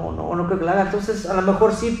vato no creo que lo haga, entonces a lo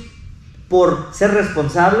mejor sí, por ser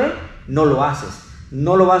responsable, no lo haces.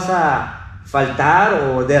 No lo vas a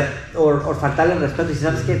faltar o faltarle el respeto y si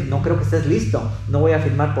sabes que no creo que estés listo, no voy a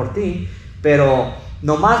firmar por ti, pero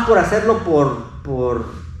nomás por hacerlo por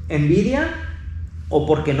envidia o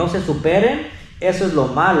porque no se superen, eso es lo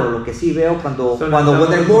malo, lo que sí veo cuando when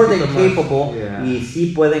they're more than capable y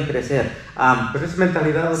sí pueden crecer. Pero es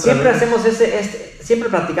mentalidad. Siempre hacemos siempre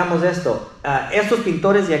practicamos esto. Estos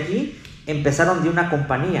pintores de aquí empezaron de una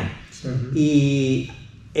compañía. Y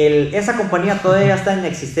esa compañía todavía está en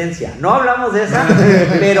existencia. No hablamos de esa,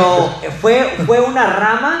 pero fue una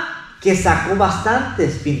rama que sacó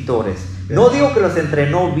bastantes pintores. No digo que los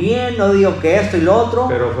entrenó bien, no digo que esto y lo otro,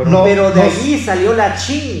 pero de allí salió la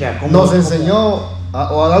chinga. Nos enseñó,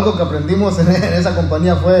 o algo que aprendimos en esa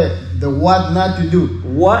compañía fue the what not to do.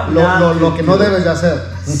 Lo que no debes de hacer.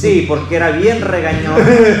 Sí, porque era bien regañón.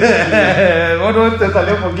 Bueno, te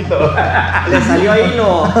salió un poquito. Le salió ahí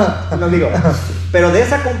no digo. Pero de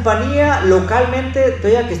esa compañía, localmente,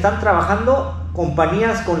 todavía que están trabajando,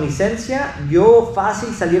 compañías con licencia,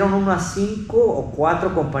 fácil salieron unas 5 o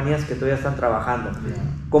 4 compañías que todavía están trabajando.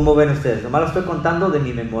 ¿Cómo ven ustedes? Nomás lo estoy contando de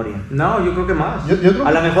mi memoria. No, yo creo que más. Yo creo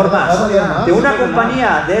a lo mejor más. De una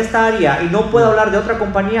compañía de esta área, y no puedo hablar de otra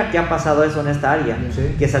compañía que ha pasado eso en esta área,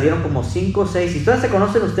 que salieron como 5 o 6. Si ustedes se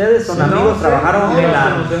conocen ustedes, son amigos, trabajaron en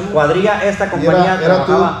la cuadrilla, esta compañía era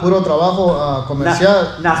puro trabajo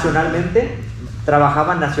comercial. Nacionalmente.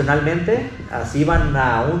 Trabajaban nacionalmente, así iban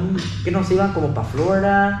 ¿qué nos iban? Como para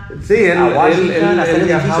Florida, a Washington, a hacer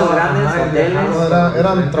edificios grandes, hoteles.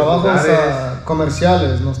 Eran trabajos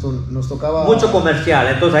comerciales, nos tocaba... Mucho comercial,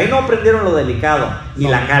 entonces ahí no aprendieron lo delicado y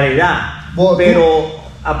la calidad, pero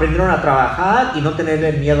aprendieron a trabajar y no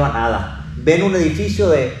tenerle miedo a nada. Ven un edificio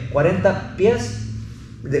de 40 pies,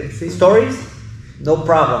 de stories, no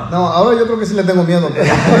problem. No, ahora yo creo que sí le tengo miedo.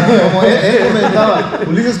 Como él comentaba,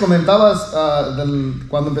 Ulises comentabas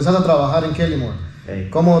cuando empezaste a trabajar en Kellymore,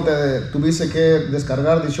 cómo te tuviste que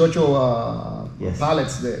descargar 18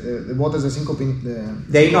 pallets de botes de 5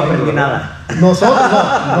 de ahí no aprendí nada.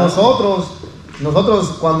 Nosotros,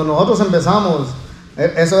 cuando nosotros empezamos,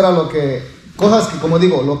 eso era cosas que, como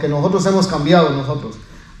digo, lo que nosotros hemos cambiado nosotros.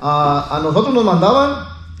 A nosotros nos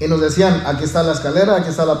mandaban y nos decían, aquí está la escalera, aquí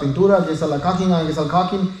está la pintura, aquí está la caulking, aquí está el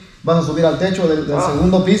caulking. Vas a subir al techo del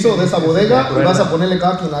segundo piso de esa bodega y vas a ponerle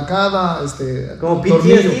caulking a cada como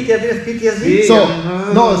PTSD, ¿ya tienes PTSD?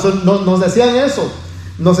 Nos decían eso.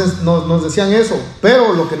 Nos decían eso,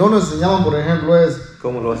 pero lo que no nos enseñaban, por ejemplo, es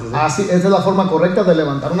 ¿cómo lo vas a hacer? Así, esa es la forma correcta de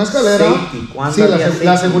levantar una escalera. Sí,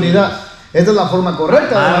 la seguridad. Esta es la forma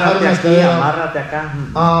correcta de levantar una escalera. Amárrate acá.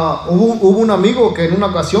 Hubo un amigo que en una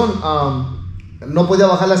ocasión no podía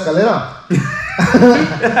bajar la escalera.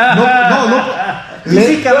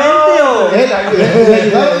 ¿Físicamente o? Le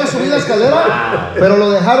ayudaron a subir la escalera, pero lo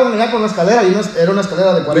dejaron ya con la escalera y era una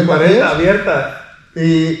escalera de 40 pies. Abierta.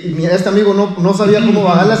 Y este amigo no sabía cómo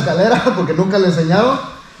bajar la escalera porque nunca le enseñaron.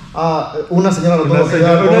 Una señora lo tuvo que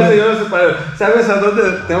ayudar. Una señora se paró. ¿Sabes a dónde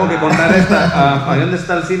tengo que contar esta? ¿Dónde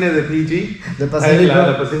está el cine de PG? De Pacific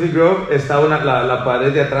Grove. La Pacific Grove está la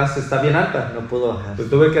pared de atrás está bien alta. No pudo bajar. Pues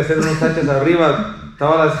tuve que hacer unos taches arriba.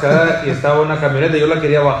 Estaba la escalera y estaba una camioneta. Yo la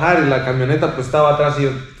quería bajar y la camioneta pues estaba atrás y yo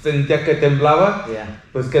sentía que temblaba.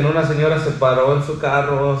 Pues que una señora se paró en su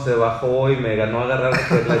carro, se bajó y me ganó a agarrar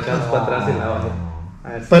la chance para atrás y la bajó.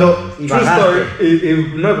 Pero y bajaste.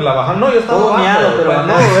 Y no, la bajamos. No, yo estaba todo miado, pero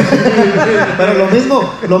no. Pero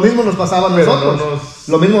lo mismo nos pasaba a nosotros.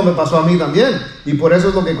 Lo mismo me pasó a mí también. Y por eso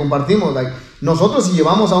es lo que compartimos. Nosotros si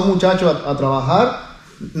llevamos a un muchacho a trabajar,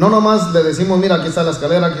 no nomás le decimos, mira, aquí está la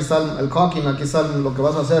escalera, aquí está el caulking, aquí está lo que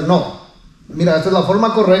vas a hacer. No. Mira, esta es la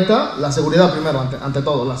forma correcta, la seguridad primero, ante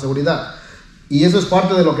todo, la seguridad. Y eso es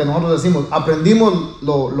parte de lo que nosotros decimos. Aprendimos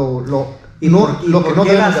lo que no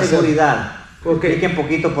qué la debemos seguridad? Expliquen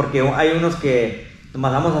poquito, porque hay unos que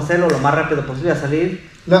nomás vamos a hacerlo lo más rápido posible a salir.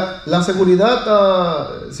 La seguridad,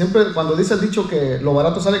 siempre cuando dice el dicho que lo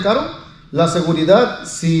barato sale caro, la seguridad,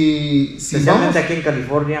 si especialmente vamos, aquí en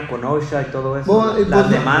California, con OSHA y todo eso, bueno, las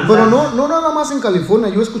demandas. Pero no nada más en California.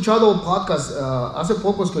 Yo he escuchado podcasts, hace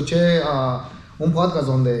poco escuché un podcast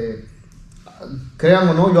donde, crean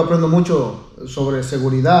o no, yo aprendo mucho sobre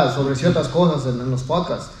seguridad, sobre ciertas cosas en los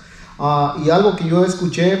podcasts. Y algo que yo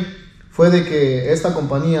escuché fue de que esta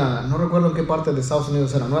compañía, no recuerdo en qué parte de Estados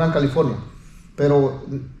Unidos era, no era en California, pero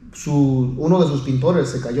uno de sus pintores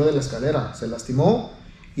se cayó de la escalera, se lastimó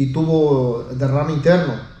y tuvo derrame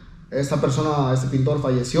interno. Este pintor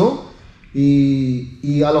falleció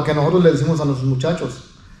y a lo que nosotros le decimos a nuestros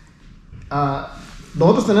muchachos,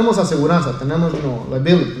 nosotros tenemos aseguranza, tenemos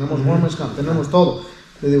liability, tenemos workers' comp, tenemos todo.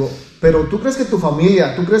 Le digo, pero ¿tú crees que tu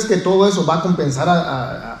familia, tú crees que todo eso va a compensar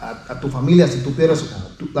a tu familia si tú pierdes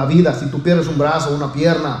la vida, si tú pierdes un brazo, una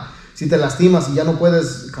pierna, si te lastimas y ya no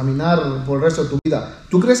puedes caminar por el resto de tu vida?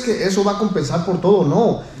 ¿Tú crees que eso va a compensar por todo?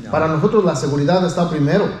 No. Para nosotros la seguridad está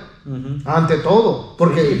primero. Ante todo,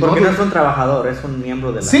 porque no es un trabajador, es un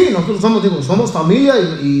miembro de la... Sí, nosotros somos familia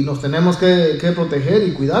y nos tenemos que proteger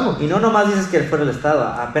y cuidarnos. Y no nomás dices que fue el estado,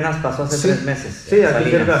 apenas pasó hace 3 meses. Sí,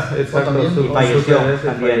 aquí cerca, exacto. Y falleció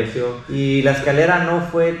también. Y la escalera no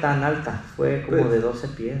fue tan alta, fue como de 12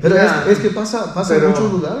 pies. Pero es que pasa en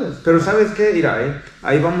muchos lugares. Pero ¿sabes qué? Mira,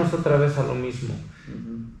 ahí vamos otra vez a lo mismo.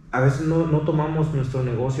 A veces no tomamos nuestro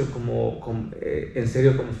negocio en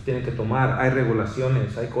serio como se tiene que tomar. Hay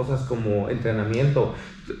regulaciones, hay cosas como entrenamiento.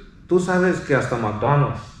 Tú sabes que hasta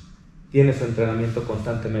McDonald's tiene su entrenamiento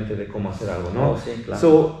constantemente de cómo hacer algo, ¿no? Oh, sí,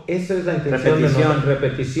 claro. Esa es la intención.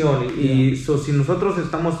 Repetición. Y si nosotros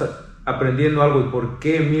estamos aprendiendo algo y por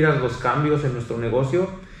qué miras los cambios en nuestro negocio,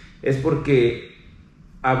 es porque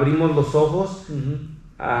abrimos los ojos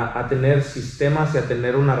a tener sistemas y a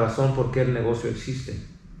tener una razón por qué el negocio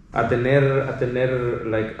existe. A tener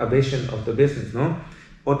like a vision of the business, ¿no?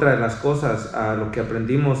 Otra de las cosas, lo que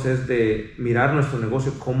aprendimos es de mirar nuestro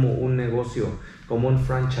negocio como un negocio, como un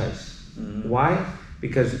franchise. Why?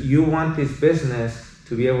 Because you want this business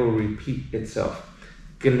to be able to repeat itself.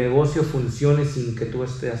 Que el negocio funcione sin que tú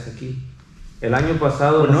estés aquí. El año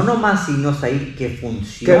pasado... Pues no nomás irnos ahí, que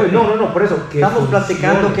funcione. No, por eso. Estamos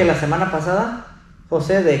platicando que la semana pasada,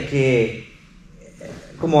 José, de que,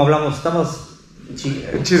 como hablamos, estamos...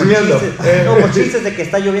 chismeando. Con chistes de que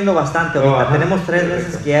está lloviendo bastante ahorita. Tenemos 3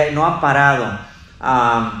 meses que no ha parado.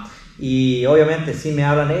 Y obviamente sí me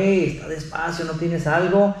hablan, hey, está despacio, ¿no tienes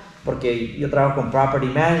algo? Porque yo trabajo con property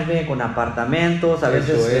management, con apartamentos. A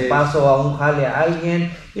veces le paso a un jale a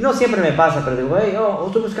alguien. Y no siempre me pasa, pero digo, hey,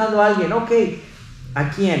 estoy buscando a alguien. Ok, ¿a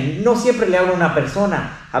quién? No siempre le hablo a una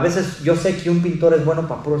persona. A veces yo sé que un pintor es bueno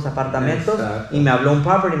para puros apartamentos. Exacto. Y me habló un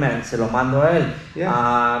property manager, se lo mando a él.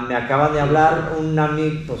 Me acaban de hablar un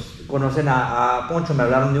amigo, pues conocen a Poncho, me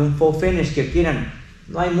hablaron de un full finish que tienen.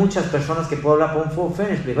 No hay muchas personas que puedo hablar por un full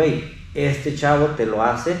finish, pero hey, este chavo te lo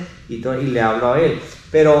hace y le hablo a él.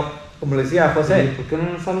 Pero, como le decía a José, ¿por qué no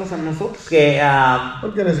nos hablas a nosotros?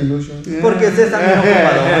 Porque eres ilusion. Porque ustedes también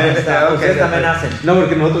ustedes también hacen. No,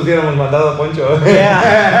 porque nosotros hubiéramos mandado a Poncho.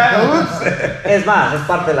 Es más, es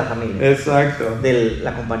parte de la familia. Exacto. De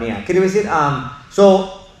la compañía. Quiero decir,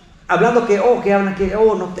 hablando que hablan que,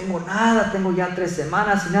 no tengo nada, tengo ya 3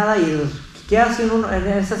 semanas y nada, y ¿qué hace uno en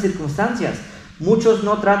esas circunstancias? Muchos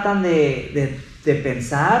no tratan de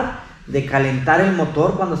pensar, de calentar el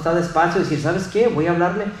motor cuando está despacio y decir, ¿sabes qué? Voy a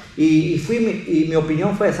hablarle. Y mi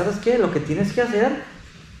opinión fue, ¿sabes qué? Lo que tienes que hacer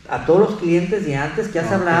a todos los clientes de antes que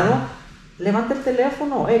has hablado, levanta el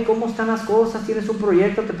teléfono. Hey, ¿cómo están las cosas? ¿Tienes un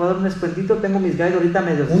proyecto? ¿Te puedo dar un descuentito? Tengo mis guides ahorita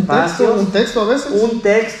medio despacios. ¿Un texto a veces? Un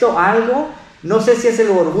texto, algo. No sé si es el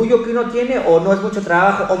orgullo que uno tiene o no es mucho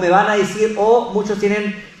trabajo, o me van a decir, muchos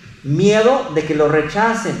tienen miedo de que lo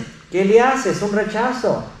rechacen. ¿Qué le haces? Un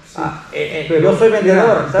rechazo. Yo soy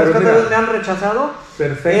vendedor. ¿Sabes cuántas veces me han rechazado?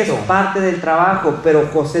 Perfecto. Es parte del trabajo. Pero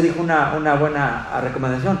José dijo una buena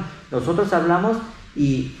recomendación. Nosotros hablamos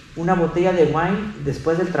y una botella de wine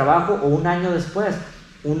después del trabajo o un año después.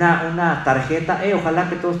 una tarjeta, ojalá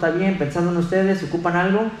que todo está bien, pensando en ustedes, ocupan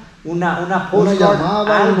algo, una postcard,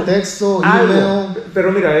 llamada, algo, un texto, algo. email.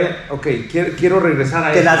 Pero mira, quiero regresar a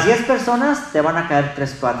De eso. las 10 personas te van a caer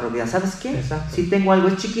 3-4 días. ¿Sabes qué? Exacto. Si tengo algo,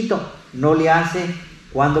 es chiquito, no le hace.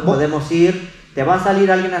 ¿Cuándo podemos ir? Te va a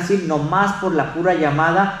salir alguien así nomás por la pura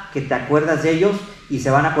llamada que te acuerdas de ellos y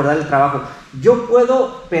se van a acordar del trabajo. Yo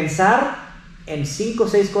puedo pensar en 5 o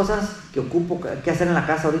 6 cosas que ocupo que hacer en la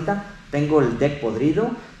casa ahorita. Tengo el deck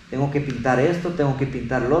podrido, tengo que pintar esto, tengo que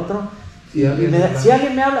pintar lo otro. Si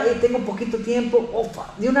alguien me habla, tengo poquito tiempo,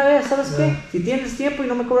 de una vez, ¿sabes qué? Si tienes tiempo y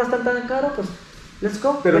no me cobras tan caro, pues let's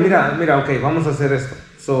go. Pero mira, ok, vamos a hacer esto.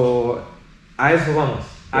 A eso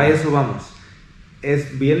vamos.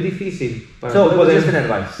 Es bien difícil para poder tener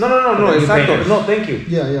advice. No, exacto. No, thank you.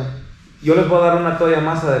 Yeah. Yo les voy a dar una toalla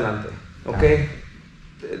más adelante, ¿ok?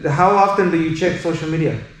 How often do you check social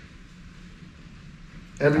media?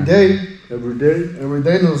 Every day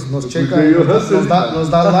nos checa,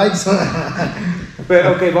 nos da likes.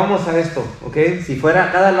 Pero, ok, vamos a esto, ¿ok? Si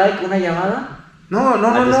fuera cada like una llamada. No.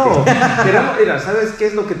 Mira, ¿sabes qué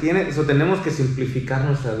es lo que tiene? Eso, tenemos que simplificar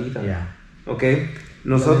nuestra vida, ¿ok?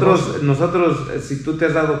 Nosotros, si tú te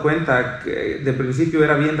has dado cuenta, que de principio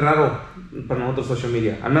era bien raro para nosotros social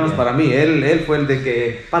media, al menos para mí. Él fue el de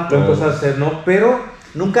que lo empezó a hacer, ¿no? Pero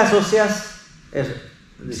nunca asocias eso.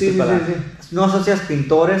 Sí. No asocias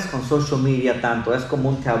pintores con social media tanto, es como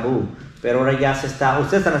un tabú. Pero ahora ya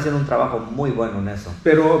ustedes están haciendo un trabajo muy bueno en eso.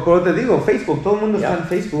 Pero te digo, Facebook, todo el mundo está en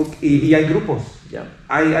Facebook y hay grupos.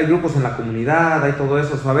 Hay grupos en la comunidad, hay todo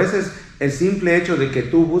eso. A veces el simple hecho de que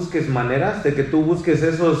tú busques maneras, de que tú busques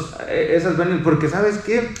esas venas, porque ¿sabes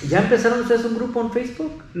qué? ¿Ya empezaron ustedes un grupo en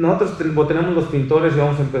Facebook? Nosotros tenemos los pintores y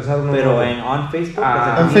vamos a empezar uno nuevo. ¿Pero en Facebook?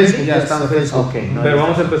 En Facebook, ya está en Facebook. Okay, pero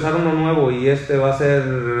vamos a empezar uno nuevo y este va a ser,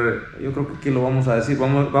 yo creo que aquí lo vamos a decir,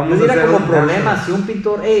 vamos a hacer como problema, si un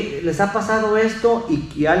pintor, les ha pasado esto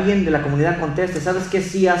y alguien de la comunidad conteste, ¿sabes qué?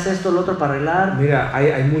 Sí, haz esto, lo otro para arreglar. Mira,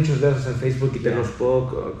 hay muchos de esos en Facebook y te los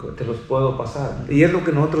puedo pasar. Y es lo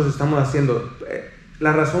que nosotros estamos haciendo.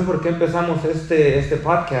 La razón por qué empezamos este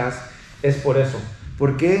podcast es por eso.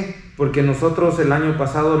 ¿Por qué? Porque nosotros el año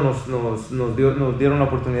pasado nos dieron la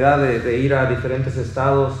oportunidad de ir a diferentes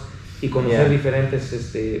estados y conocer diferentes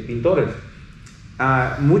pintores.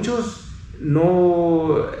 Muchos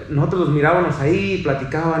nosotros los mirábamos ahí,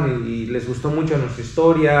 platicaban y les gustó mucho nuestra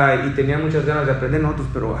historia y tenían muchas ganas de aprender nosotros,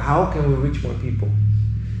 pero how can we reach more people?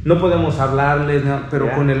 No podemos hablarles,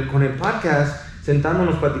 pero con el podcast,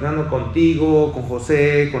 sentándonos platicando contigo, con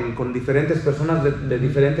José, con diferentes personas de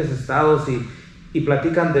diferentes estados y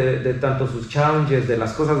platican de tanto sus challenges, de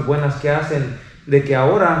las cosas buenas que hacen, de que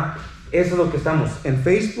ahora eso es lo que estamos. En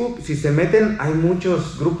Facebook, si se meten, hay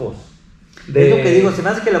muchos grupos. Es lo que digo, se me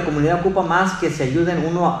hace que la comunidad ocupa más que se ayuden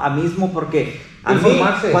uno a mismo, porque a mí,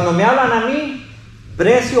 cuando me hablan a mí,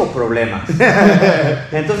 precio o problemas.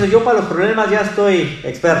 Entonces yo para los problemas ya estoy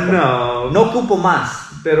experto. No ocupo más.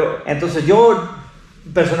 Pero entonces yo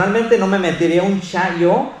personalmente no me metería un chat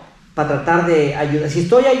yo para tratar de ayudar. Si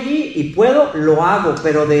estoy allí y puedo, lo hago,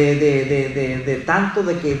 pero de tanto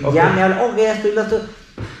de que ya me hablan, esto.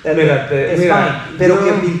 Mira, pero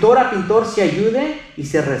que pintor a pintor se ayude y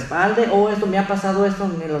se respalde. Esto me ha pasado esto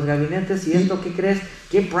en los gabinetes y esto, ¿qué crees?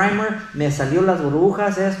 ¿Qué primer? Me salió las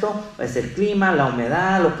burbujas, esto, es el clima, la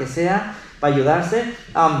humedad, lo que sea, para ayudarse.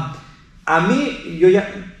 A mí, yo ya,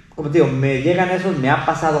 como te digo, me llegan esos, me ha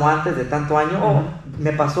pasado antes de tanto año,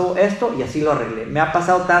 me pasó esto y así lo arreglé. Me ha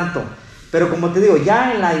pasado tanto. Pero como te digo,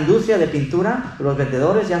 ya en la industria de pintura, los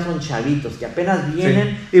vendedores ya son chavitos que apenas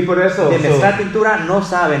vienen y por eso, de mezclar pintura, no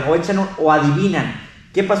saben o adivinan.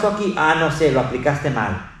 ¿Qué pasó aquí? No sé, lo aplicaste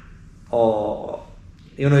mal.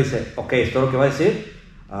 Y uno dice, ok, esto es lo que va a decir,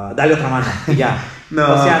 dale otra mano y ya. No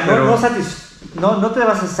te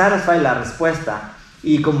vas a satisfacer la respuesta.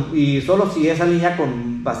 Y solo si esa línea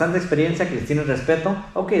con bastante experiencia, que les tienes respeto,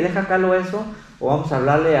 ok, deja calo eso, o vamos a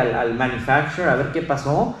hablarle al manufacturer a ver qué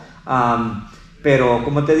pasó. Pero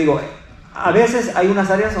como te digo, a veces hay unas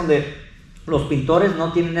áreas donde los pintores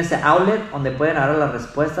no tienen ese outlet donde pueden agarrar las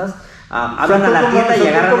respuestas. Hablan a la tienda y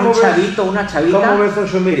agarran un chavito, una chavita. ¿Cómo ves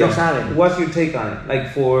social media? No saben. What's your take on it?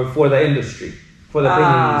 Like for the industry, for the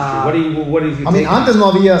painting industry. What is your take on it? Antes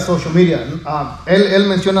no había social media. Él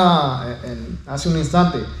menciona hace un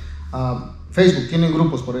instante. Facebook tienen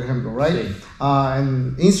grupos, por ejemplo, right? Sí.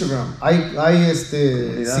 En Instagram hay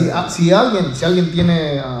si alguien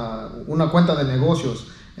tiene una cuenta de negocios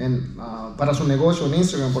para su negocio en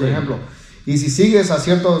Instagram, por ejemplo, y si sigues a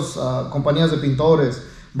ciertas compañías de pintores,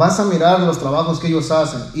 vas a mirar los trabajos que ellos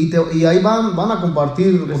hacen y ahí van a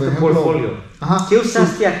compartir, por ejemplo, Ajá. ¿Qué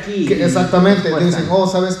usaste aquí? Exactamente, dicen,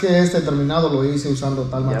 ¿sabes qué? Este terminado lo hice usando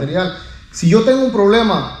tal material. Si yo tengo un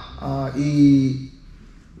problema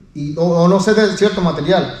o no sé de cierto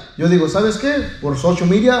material, yo digo, ¿sabes qué? Por social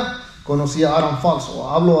media conocí a Adam Fox,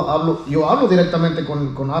 o yo hablo directamente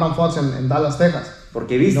con Adam Fox en Dallas, Texas.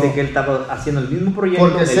 Porque viste que él estaba haciendo el mismo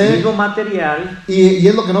proyecto, el mismo material. Y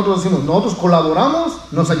es lo que nosotros decimos, nosotros colaboramos,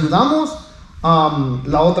 nos ayudamos.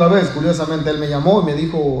 La otra vez, curiosamente, él me llamó y me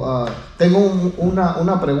dijo, tengo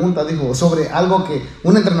una pregunta, dijo, sobre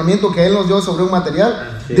un entrenamiento que él nos dio sobre un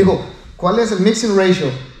material. Sí. Dijo, ¿cuál es el mixing ratio?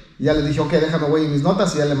 Y ya le dije, ok, déjame voy en mis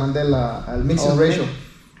notas, y ya le mandé el mixing ratio.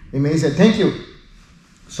 Y me dice, thank you.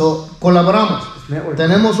 So, colaboramos.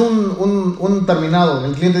 Tenemos un terminado.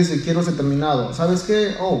 El cliente dice, quiero ese terminado. ¿Sabes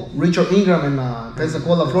qué? Richard Ingram en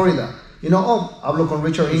Pensacola, Florida. Hablo con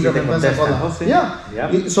Richard Ingram en Pensacola.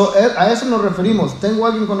 A eso nos referimos. Tengo a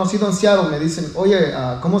alguien conocido en Seattle, me dicen, oye,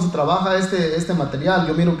 ¿cómo se trabaja este material?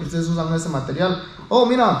 Yo miro que ustedes usan este material.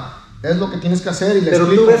 Mira, es lo que tienes que hacer. Y pero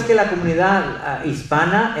tú ves que la comunidad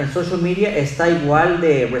hispana en social media está igual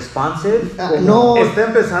de responsive. No, está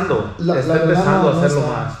empezando. Está empezando a hacerlo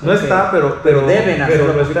más. No está, pero deben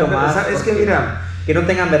hacerlo un poquito más. Es que mira, que no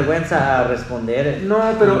tengan vergüenza a responder.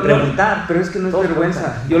 Preguntar. Pero es que no es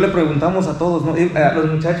vergüenza. Yo le preguntamos a todos, ¿no? A los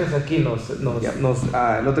muchachos aquí el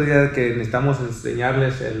otro día que necesitamos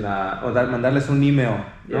enseñarles mandarles un email,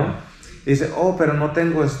 ¿no? Dice, pero no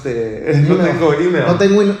tengo email. No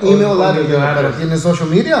tengo un email, pero tienes social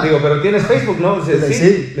media. Digo, pero tienes Facebook, ¿no? Dice,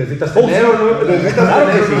 sí. Necesitas tener, ¿no?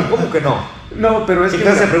 Claro que sí. ¿Cómo que no? No, pero es que... ¿Qué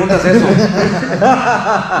clase de preguntas eso?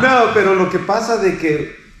 No, pero lo que pasa de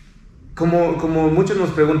que, como muchos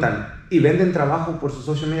nos preguntan, ¿y venden trabajo por su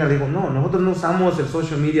social media? Le digo, no, nosotros no usamos el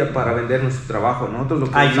social media para vender nuestro trabajo. Nosotros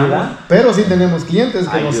lo que usamos... Pero sí tenemos clientes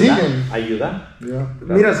que nos siguen. Ayuda.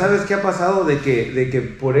 Mira, ¿sabes qué ha pasado? De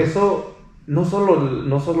que por eso... No solo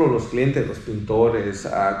los clientes, los pintores,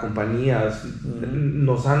 compañías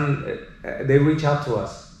nos han... they reach out to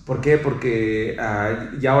us. ¿Por qué? Porque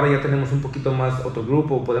ya ahora ya tenemos un poquito más otro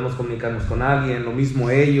grupo, podemos comunicarnos con alguien, lo mismo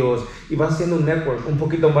ellos, y va siendo un network un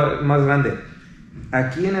poquito más grande.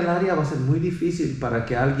 Aquí en el área va a ser muy difícil para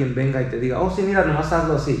que alguien venga y te diga, sí, mira, nomás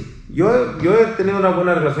hazlo así. Yo he tenido una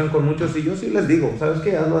buena relación con muchos y yo sí les digo, ¿sabes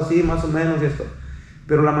qué? Hazlo así, más o menos y esto.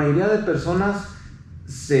 Pero la mayoría de personas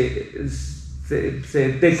te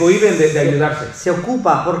cohiben de ayudarse. Se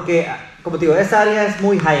ocupa porque, como te digo, esa área es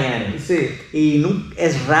muy high-end. Sí. Y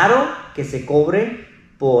es raro que se cobre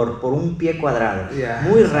por un pie cuadrado. Yeah.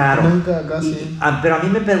 Muy raro. Nunca, casi. Pero a mí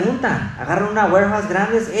me preguntan, agarran una warehouse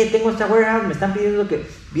grande, tengo esta warehouse, me están pidiendo que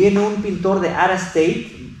viene un pintor de out of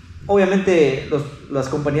state. Obviamente las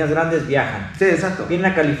compañías grandes viajan. Sí, exacto.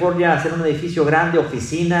 Vienen a California a hacer un edificio grande,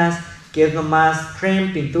 oficinas, que es nomás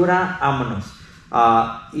trim, pintura, vámonos.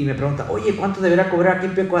 Y me pregunta, oye, ¿cuánto debería cobrar aquí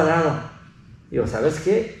en pie cuadrado? Digo, ¿sabes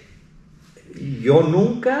qué? Yo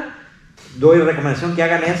nunca doy recomendación que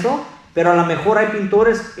hagan eso, pero a lo mejor hay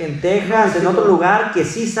pintores en Texas, en otro lugar, que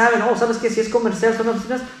sí saben, ¿sabes qué? Si es comercial, son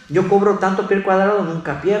oficinas, yo cobro tanto pie cuadrado,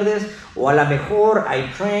 nunca pierdes, o a lo mejor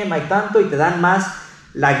hay trim, hay tanto, y te dan más.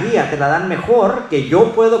 La guía te la dan mejor que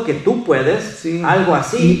yo puedo, que tú puedes, sí. Algo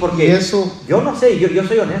así, porque y eso, yo no sé, yo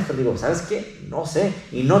soy honesto, digo, ¿sabes qué? No sé,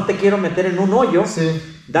 y no te quiero meter en un hoyo, sí.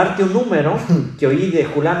 Darte un número que oí de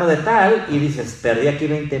fulano de tal y dices, perdí aquí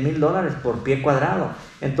 $20,000 por pie cuadrado.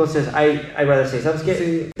 Entonces, I rather say, ¿sabes qué?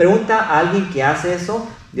 Sí. Pregunta a alguien que hace eso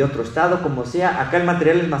de otro estado, como sea, acá el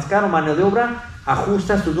material es más caro, mano de obra,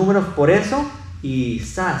 ajustas tus números por eso y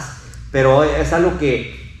 ¡zas! Pero es algo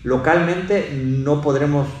que localmente no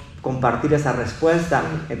podremos compartir esa respuesta,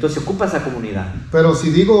 entonces ocupa esa comunidad. Pero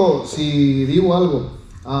si digo algo,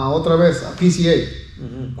 otra vez, a PCA,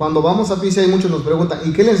 cuando vamos a PCA muchos nos preguntan,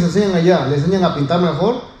 ¿y qué les enseñan allá? ¿Les enseñan a pintar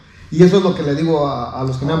mejor? Y eso es lo que le digo a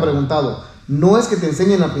los que me han preguntado. No es que te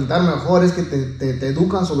enseñen a pintar mejor, es que te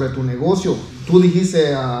educan sobre tu negocio. Tú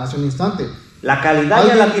dijiste hace un instante, la calidad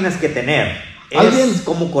ya la tienes que tener. Es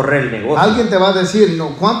cómo correr el negocio. Alguien te va a decir,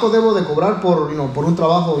 ¿cuánto debo de cobrar por un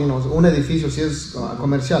trabajo, un edificio, si es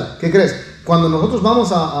comercial? ¿Qué crees? Cuando nosotros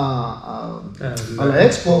vamos a la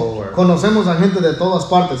expo, conocemos a gente de todas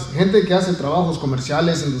partes. Gente que hace trabajos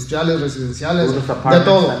comerciales, industriales, residenciales, de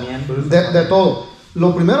todo. De todo.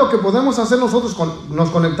 Lo primero que podemos hacer nosotros,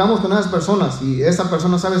 nos conectamos con esas personas. Y esa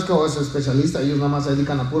persona, ¿sabes qué? Es especialista, ellos nada más se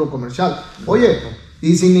dedican a puro comercial. Oye,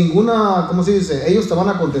 y sin ninguna, ¿cómo se dice? Ellos te van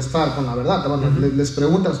a contestar con la verdad. Les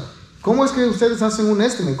preguntas, ¿cómo es que ustedes hacen un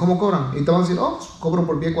estimate? ¿Cómo cobran? Y te van a decir, pues, cobro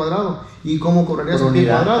por pie cuadrado. ¿Y cómo cobrarías por pie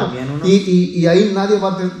cuadrado? Y ahí nadie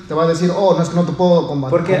te va a decir, no es que no te puedo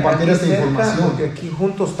compartir esta información. Porque aquí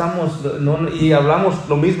juntos estamos y hablamos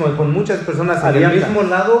lo mismo con muchas personas en el mismo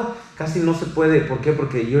lado. Casi no se puede. ¿Por qué?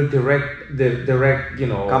 Porque you're direct,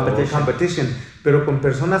 competition. Pero con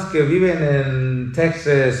personas que viven en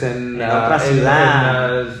Texas, en otra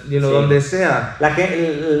ciudad, donde sea.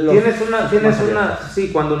 Tienes una, sí,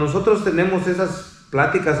 cuando nosotros tenemos esas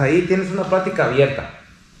pláticas ahí, tienes una plática abierta.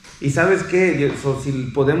 Y sabes qué, si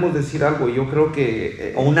podemos decir algo, yo creo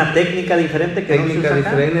que... o una técnica diferente que técnica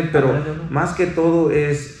diferente, pero más que todo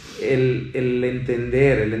es el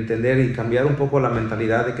entender y cambiar un poco la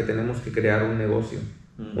mentalidad de que tenemos que crear un negocio.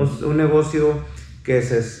 Un negocio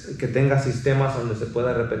que tenga sistemas donde se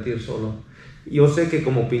pueda repetir solo. Yo sé que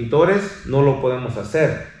como pintores no lo podemos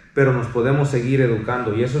hacer, pero nos podemos seguir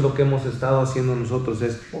educando, y eso es lo que hemos estado haciendo nosotros,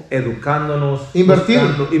 es educándonos, invertir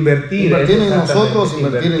en nosotros,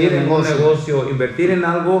 invertir en un negocio, invertir en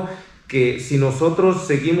algo que si nosotros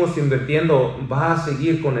seguimos invirtiendo va a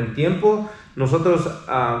seguir con el tiempo. Nosotros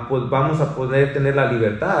pues vamos a poder tener la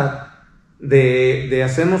libertad de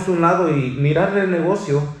hacernos un lado y mirar el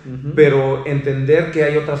negocio, pero entender que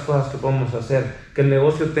hay otras cosas que podemos hacer, que el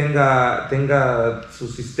negocio tenga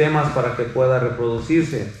sus sistemas para que pueda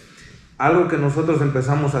reproducirse. Algo que nosotros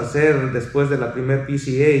empezamos a hacer después de la primer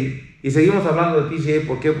PCA, y seguimos hablando de PCA,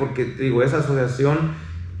 ¿por qué? Porque digo, esa asociación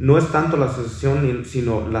no es tanto la asociación,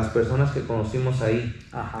 sino las personas que conocimos ahí,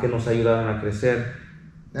 que nos ayudaron a crecer.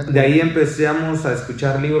 De ahí empezamos a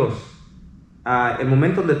escuchar libros. El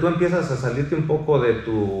momento donde tú empiezas a salirte un poco de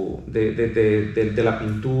la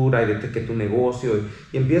pintura y de que tu negocio,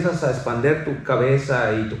 y empiezas a expandir tu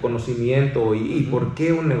cabeza y tu conocimiento, y ¿por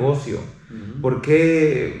qué un negocio? ¿Por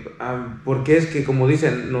qué es que, como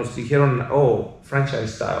dicen, nos dijeron, franchise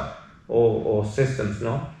style o systems,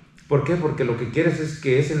 ¿no? ¿Por qué? Porque lo que quieres es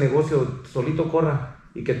que ese negocio solito corra,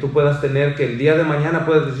 y que tú puedas tener, que el día de mañana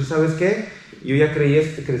puedas decir, ¿sabes qué? Yo ya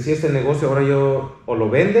crecí este negocio, ahora o lo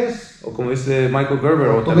vendes, o como dice Michael Gerber,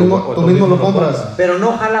 o tú mismo lo compras. Pero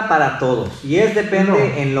no jala para todos, y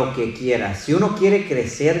depende en lo que quieras. Si uno quiere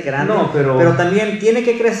crecer grande, pero también tiene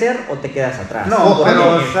que crecer, o te quedas atrás.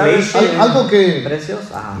 Algo que... ¿Precios?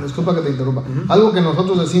 Disculpa que te interrumpa. Algo que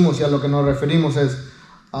nosotros decimos y a lo que nos referimos es,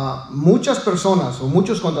 muchas personas o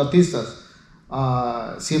muchos contratistas,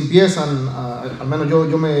 si empiezan, al menos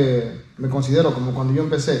yo me considero como cuando yo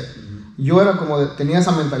empecé, yo era tenía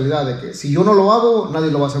esa mentalidad de que si yo no lo hago,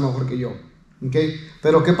 nadie lo va a hacer mejor que yo, ¿okay?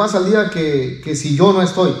 Pero ¿qué pasa el día que si yo no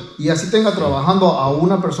estoy, y así tenga trabajando a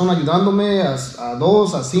una persona ayudándome, a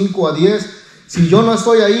 2, a 5, a 10, si yo no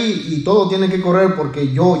estoy ahí y todo tiene que correr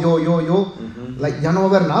porque yo, ya no va a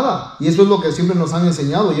haber nada? Y eso es lo que siempre nos han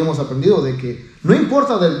enseñado y hemos aprendido, de que no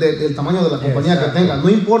importa del tamaño de la compañía que tengas, no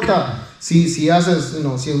importa si haces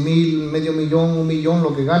 100,000, medio millón, 1,000,000,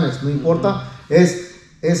 lo que ganes, no importa, es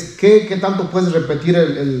qué tanto puedes repetir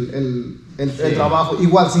el trabajo,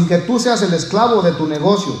 igual, sin que tú seas el esclavo de tu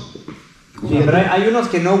negocio. Sí, pero hay unos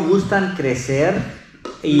que no gustan crecer,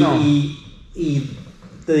 y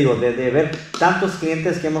te digo, de ver tantos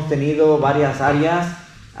clientes que hemos tenido, varias áreas,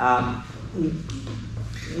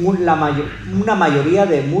 una mayoría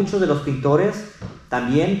de muchos de los pintores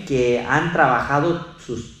también que han trabajado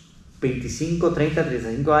sus 25, 30,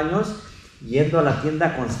 35 años yendo a la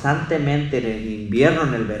tienda constantemente en el invierno,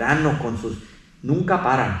 en el verano, nunca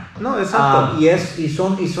paran. No, exacto. Y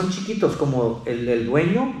son chiquitos, como el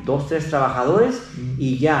dueño, 2, 3 trabajadores,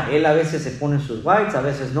 y ya, él a veces se pone sus whites, a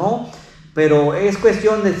veces no, pero es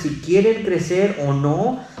cuestión de si quieren crecer o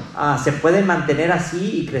no. Se pueden mantener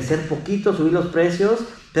así y crecer poquito, subir los precios,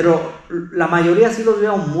 pero la mayoría sí los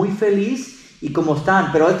veo muy feliz y como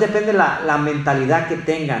están, pero depende de la mentalidad que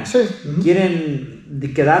tengan. Sí. Quieren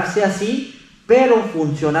quedarse así, pero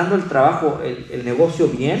funcionando el trabajo, el negocio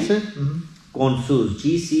bien, con sus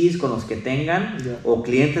GCs, con los que tengan, o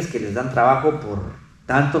clientes que les dan trabajo por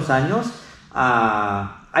tantos años.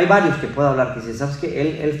 Hay varios que puedo hablar que dicen, ¿sabes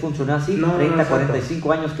qué? Él funcionó así, 30,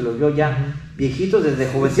 45 años que los vio ya viejitos, desde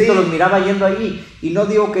jovencitos los miraba yendo ahí, y no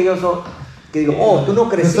digo que tú no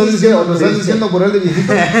creciste. ¿Lo estás diciendo por él de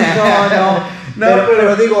viejito? No,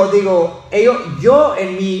 pero digo, yo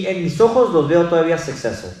en mis ojos los veo todavía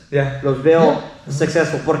successful. Los veo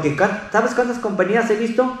successful, porque ¿sabes cuántas compañías he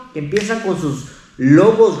visto que empiezan con sus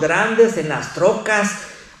logos grandes en las trocas,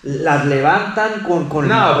 las levantan con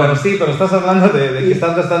pero estás hablando de que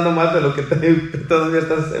estás gastando más de lo que todavía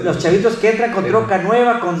estás... Los chavitos que entran con troca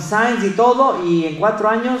nueva, con signs y todo, y en 4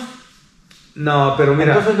 años... No, pero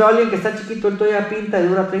mira... Entonces veo a alguien que está chiquito, él todavía pinta y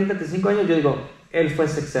dura 30, 35 años, yo digo, él fue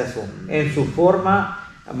successful en su forma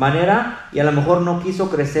manera y a lo mejor no quiso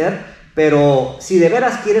crecer, pero si de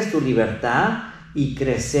veras quieres tu libertad y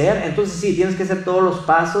crecer, entonces sí, tienes que hacer todos los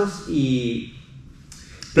pasos y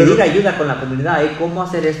pedir ayuda con la comunidad, cómo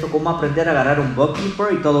hacer esto, cómo aprender a agarrar un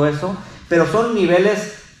bookkeeper y todo eso, pero son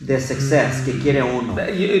niveles de success que quiere uno.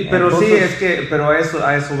 Pero entonces, sí, es que, pero a eso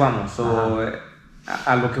vamos,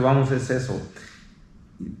 a lo que vamos es eso.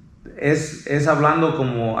 Es hablando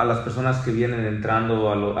como a las personas que vienen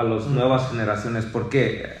entrando, a las nuevas generaciones,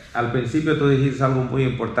 porque al principio tú dijiste algo muy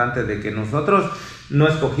importante de que nosotros no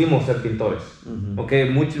escogimos ser pintores, ¿ok?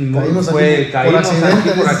 Caímos aquí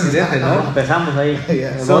por accidente, ¿no? Empezamos ahí.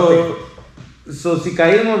 Si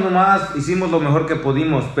caímos nomás, hicimos lo mejor que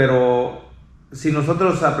pudimos, pero si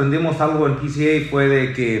nosotros aprendimos algo en PCA fue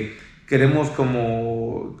de que queremos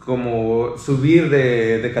como subir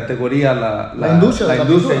de categoría la industria,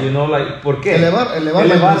 ¿por qué?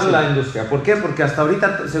 Elevar la industria. ¿Por qué? Porque hasta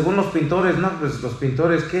ahorita, según los pintores, no, pues los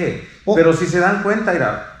pintores, ¿qué? Pero si se dan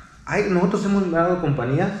cuenta, nosotros hemos mirado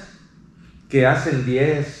compañías que hacen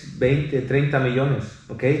 10, 20, 30 millones,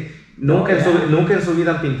 ¿ok? Nunca en su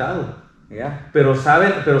vida han pintado, pero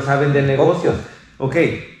saben de negocios, ¿ok?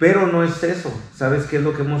 Pero no es eso. ¿Sabes qué es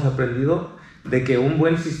lo que hemos aprendido? De que un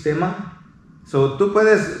buen sistema, tú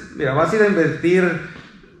puedes, vas a ir a invertir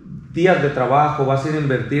días de trabajo, vas a ir a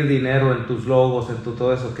invertir dinero en tus logos, en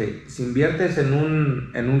todo eso, que si inviertes en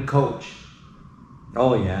un coach,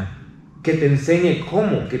 que te enseñe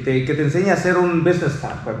cómo, que te enseñe a hacer un business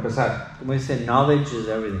plan para empezar. Como dice, knowledge is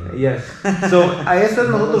everything. Yes. A eso es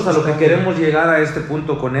nosotros a lo que queremos llegar a este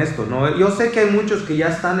punto con esto, ¿no? Yo sé que hay muchos que ya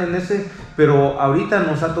están en ese, pero ahorita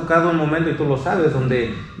nos ha tocado un momento, y tú lo sabes,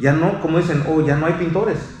 donde ya no, como dicen, ya no hay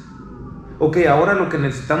pintores. Ok, ahora lo que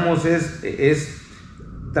necesitamos es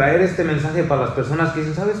traer este mensaje para las personas que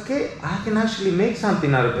dicen, ¿sabes qué? I can actually make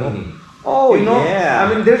something out of painting. Yeah.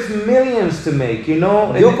 I mean, there's millions to make,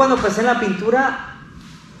 Yo cuando empecé en la pintura,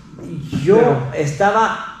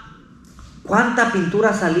 estaba, ¿cuánta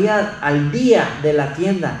pintura salía al día de la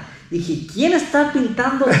tienda? Dije, ¿quién está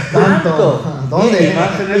pintando tanto? ¿Dónde?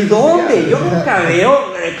 ¿Y dónde? Yo nunca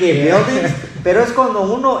veo buildings, pero es cuando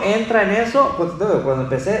uno entra en eso, cuando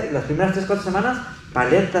empecé las primeras 3-4 semanas,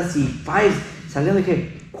 paletas y pies salieron,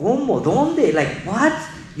 dije, ¿cómo? ¿Dónde? What?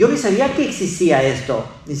 Yo ni sabía que existía esto,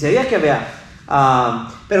 ni sabía que había.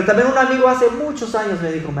 Pero también un amigo hace muchos años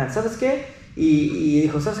me dijo, man, ¿sabes qué? Y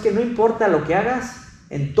dijo, ¿sabes qué? No importa lo que hagas,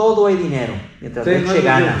 en todo hay dinero, mientras le eche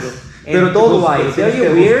ganas. En todo hay. ¿Se oye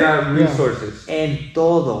weird? Resources. En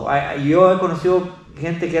todo. Yo he conocido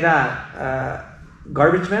gente que era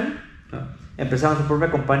garbage man, empezaron su propia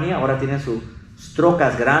compañía, ahora tienen sus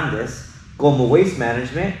trocas grandes como waste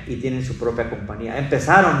management y tienen su propia compañía.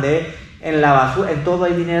 Empezaron en la basura, en todo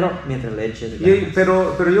hay dinero mientras le eches ganas.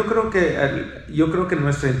 Pero yo creo que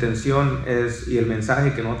nuestra intención es, y el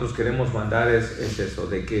mensaje que nosotros queremos mandar es eso,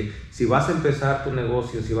 de que si vas a empezar tu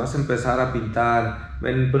negocio, si vas a empezar a pintar,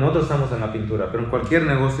 nosotros estamos en la pintura, pero en cualquier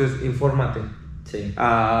negocio infórmate. Sí.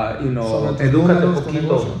 Edúcate un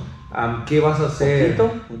poquito. ¿Qué vas a hacer?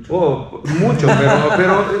 Mucho,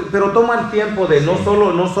 pero toma el tiempo de no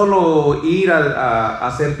solo ir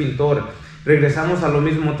a ser pintor. Regresamos a lo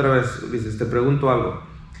mismo otra vez, Ulises, te pregunto algo.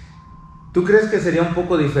 ¿Tú crees que sería un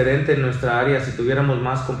poco diferente en nuestra área si tuviéramos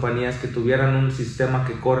más compañías que tuvieran un sistema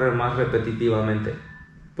que corre más repetitivamente?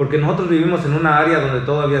 Porque nosotros vivimos en una área donde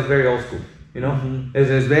todavía es very old school,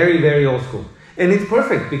 Es very, very old school. And it's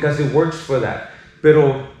perfect because it works for that.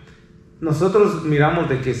 Pero nosotros miramos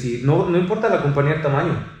de que si no importa la compañía el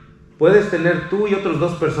tamaño, puedes tener tú y otras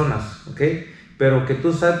 2 personas, ¿ok? Pero que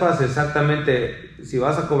tú sepas exactamente si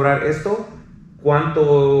vas a cobrar esto,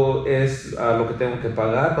 cuánto es lo que tengo que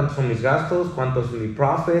pagar, cuántos son mis gastos, cuánto es mi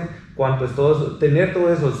profit, cuánto es todo eso. Tener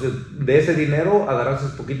todo eso, de ese dinero agarrarse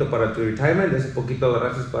un poquito para tu retirement, de ese poquito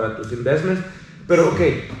agarrarse para tus investments. Pero ok,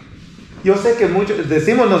 yo sé que muchos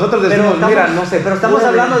decimos, mira, no sé. Pero estamos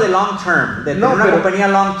hablando de long term, de una compañía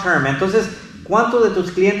long term. Entonces, ¿cuántos de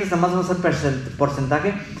tus clientes, nada más vamos a hacer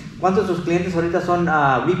porcentaje, cuántos de tus clientes ahorita son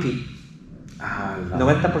repeat?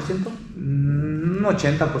 ¿90%? Un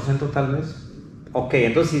 80% tal vez. Ok,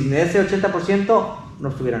 entonces si ese 80% no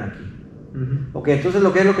estuvieran aquí. Ok, entonces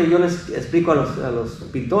lo que yo les explico a los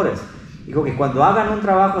pintores, digo que cuando hagan un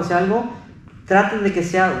trabajo hacia algo, traten de que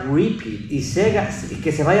sea repeat y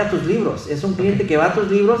que se vaya a tus libros. Es un cliente que va a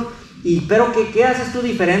tus libros, pero ¿qué haces tú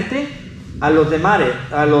diferente a los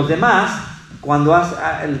demás cuando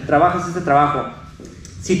trabajas este trabajo?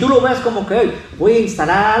 Si tú lo ves como que voy a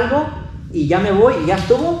instalar algo y ya me voy y ya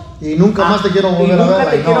estuvo y nunca más te quiero volver a ver, nunca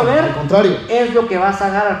te quiero ver, al contrario, es lo que vas a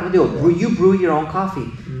agarrar. Como digo, you brew your own coffee.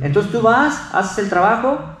 Entonces tú vas, haces el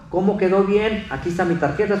trabajo, cómo quedó bien, aquí está mi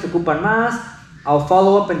tarjeta, se ocupan más, I'll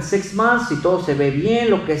follow up in 6 months, si todo se ve bien,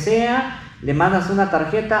 lo que sea, le mandas una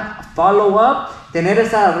tarjeta, follow up, tener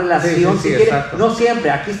esa relación, Sí, si quiere, exacto. no siempre,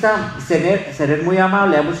 aquí está ser muy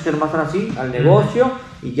amable, hay muchos que nomás son así, al negocio,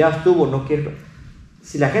 y ya estuvo, no quiero.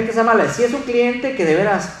 Si la gente es amable, si es un cliente que de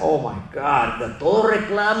veras, oh my God, todo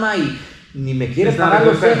reclama y ni me quiere pagar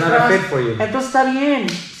los extras, entonces está bien,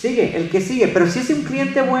 sigue, el que sigue, pero si es un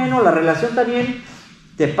cliente bueno, la relación está bien,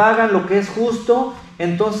 te pagan lo que es justo,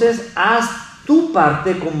 entonces haz tu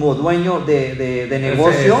parte como dueño de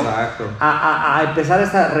negocio a empezar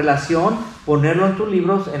esa relación, ponerlo en tus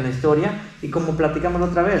libros, en la historia, y como platicamos la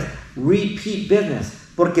otra vez, repeat business,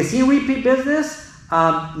 porque si repeat business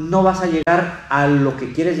no vas a llegar a lo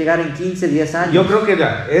que quieres llegar en 15, 10 años. Yo creo que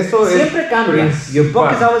eso siempre cambia. Your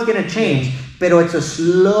book is always going to change, pero it's a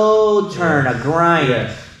slow turn, a grind.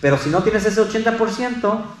 Yes. Pero si no tienes ese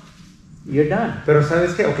 80%, you're done. Pero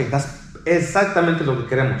 ¿sabes qué? Ok, es exactamente lo que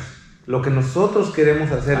queremos. Lo que nosotros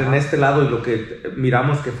queremos hacer en este lado y lo que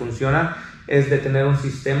miramos que funciona es de tener un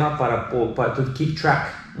sistema para to keep track.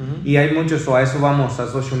 Y hay muchos, a eso vamos, a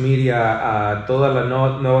social media, a toda la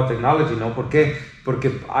nueva technology, ¿no? ¿Por qué?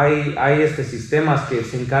 Porque hay sistemas que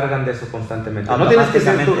se encargan de eso constantemente. No tienes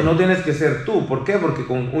que ser tú. ¿Por qué? Porque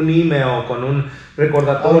con un email, con un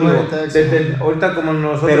recordatorio, ahorita como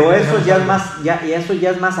nosotros... Pero eso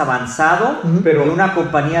ya es más avanzado, pero una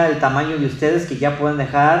compañía del tamaño de ustedes que ya pueden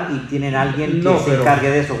dejar y tienen alguien que se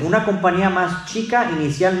encargue de eso. Una compañía más chica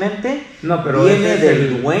inicialmente viene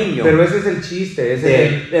del dueño. Pero ese es el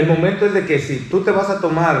chiste. El momento es de que si tú te vas a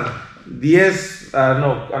tomar 10...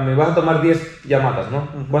 me vas a tomar 10 llamadas, ¿no?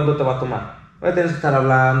 ¿Cuánto te va a tomar? Tienes que estar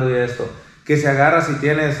hablando y esto. Que se agarra si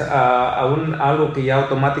tienes algo que ya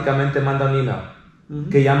automáticamente manda un email,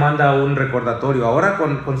 que ya manda un recordatorio. Ahora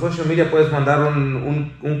con social media puedes mandar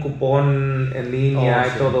un cupón en línea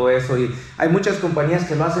y todo eso. Y hay muchas compañías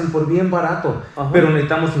que lo hacen por bien barato, pero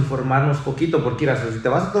necesitamos informarnos poquito, porque si te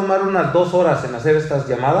vas a tomar unas 2 horas en hacer estas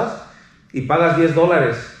llamadas y pagas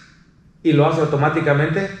 $10 y lo haces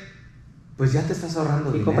automáticamente, pues ya te estás ahorrando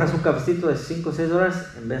dinero. Y compras un cafecito de 5 o 6 horas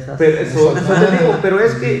en vez de... Pero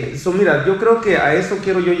es que, mira, yo creo que a eso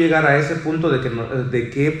quiero yo llegar, a ese punto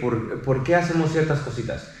por qué hacemos ciertas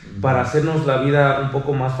cositas. Para hacernos la vida un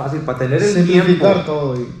poco más fácil, para tener el tiempo. Simplificar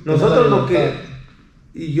todo. Nosotros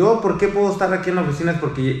y yo, ¿por qué puedo estar aquí en la oficina? Es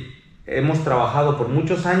porque hemos trabajado por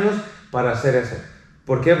muchos años para hacer eso.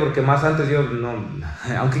 ¿Por qué? Porque más antes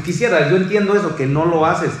aunque quisiera, yo entiendo eso, que no lo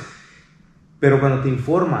haces. Pero cuando te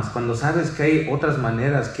informas, cuando sabes que hay otras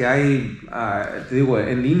maneras, que hay, te digo,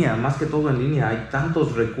 en línea, más que todo en línea, hay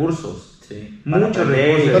tantos recursos. Sí. Muchos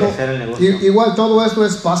recursos. Pero igual todo esto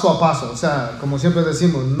es paso a paso. O sea, como siempre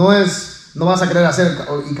decimos, no vas a querer hacer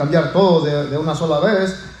y cambiar todo de una sola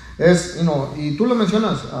vez. Y tú lo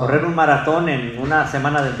mencionas. Correr un maratón en una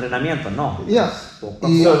semana de entrenamiento, no.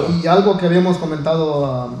 Y algo que habíamos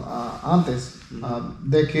comentado antes,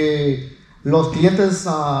 de que los clientes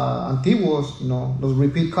antiguos, los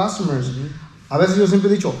repeat customers, a veces yo siempre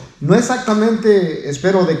he dicho, no exactamente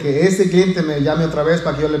espero de que ese cliente me llame otra vez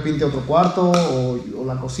para que yo le pinte otro cuarto o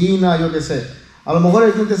la cocina, yo qué sé. A lo mejor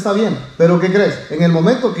el cliente está bien, pero ¿qué crees? En el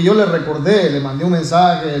momento que yo le recordé, le mandé un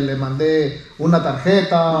mensaje, le mandé una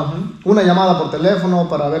tarjeta, una llamada por teléfono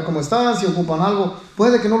para ver cómo están, si ocupan algo,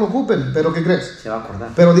 puede que no lo ocupen, pero ¿qué crees? Se va a acordar.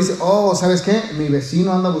 Pero dice, ¿sabes qué? Mi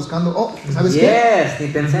vecino anda buscando, ¿sabes qué? Ni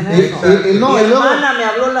pensé en eso. Mi hermana me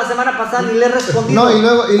habló la semana pasada y le he respondido.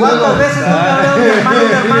 ¿Cuántas veces no me habló mi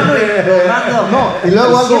hermano? Y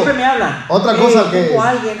luego algo. Siempre me hablan. Otra cosa que... Ocupo a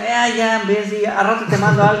alguien, ya, a rato te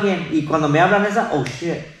mando a alguien. Y cuando me hablan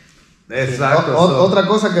shit. Exacto. Otra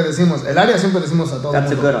cosa que decimos, el área siempre decimos a todo el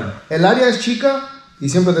mundo. El área es chica y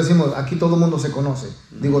siempre decimos, aquí todo el mundo se conoce.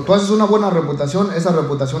 Digo, tú haces una buena reputación, esa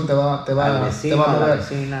reputación te va a mover.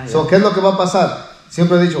 ¿Qué es lo que va a pasar?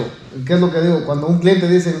 Siempre he dicho, ¿qué es lo que digo? Cuando un cliente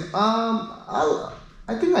dice,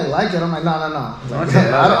 I think I like it. I'm like, no.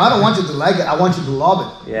 I don't want you to like it. I want you to love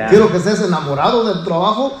it. Yeah. Quiero que estés enamorado del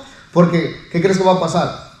trabajo, porque ¿qué crees que va a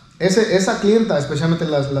pasar? Esa clienta, especialmente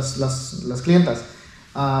las clientas,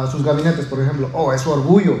 sus gabinetes, por ejemplo, es su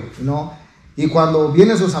orgullo, ¿no? Y cuando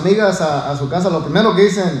vienen sus amigas a su casa, lo primero que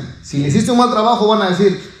dicen, si le hiciste un mal trabajo, van a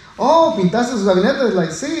decir, pintaste sus gabinetes,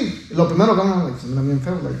 sí. Lo primero que van a decir, bien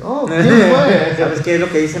feo, ¿quién fue? ¿Sabes qué es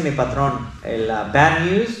lo que dice mi patrón? El bad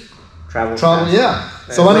news, travel yeah.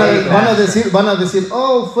 So van a decir,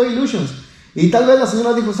 fue Illusions. Y tal vez la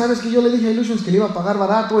señora dijo, ¿sabes qué? Yo le dije a Illusions que le iba a pagar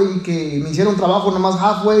barato y que me hicieron trabajo nomás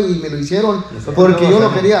halfway y me lo hicieron porque yo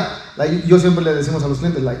lo quería. Yo siempre le decimos a los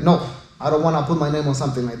clientes, no, I don't want to put my name on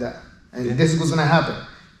something like that. And this is what's going to happen.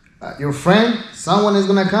 your friend, someone is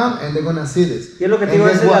going to come and they're going to see this. Y es lo que te digo,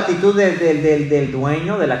 es la actitud del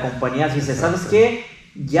dueño de la compañía. Si dice, ¿sabes qué?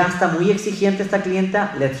 Ya está muy exigente esta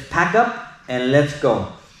clienta, let's pack up and let's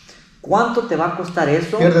go. ¿Cuánto te va a costar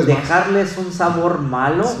eso? Dejarles un sabor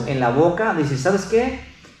malo en la boca. Dices, ¿sabes qué?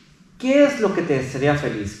 ¿Qué es lo que te sería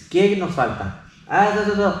feliz? ¿Qué nos falta?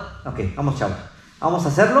 Ok, vamos, chao. Vamos a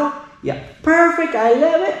hacerlo. Perfect, I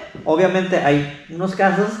love it. Obviamente hay unos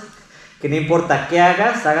casos que no importa qué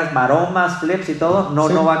hagas maromas, flips y todo,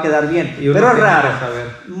 no va a quedar bien. Pero es raro.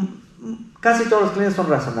 Casi todos los clientes son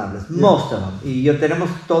razonables. Most of them. Y tenemos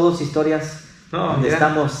todos historias donde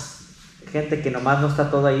estamos... Gente que nomás no está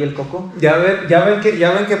todo ahí el coco. Ya ven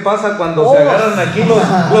qué pasa cuando se agarran aquí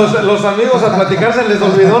los amigos a platicar, se les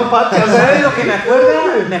olvidó el patio. ¿Sabes lo que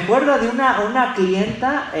me acuerda de una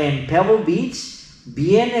clienta en Pebble Beach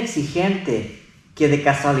bien exigente, que de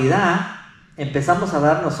casualidad empezamos a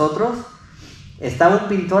hablar nosotros. Estaba un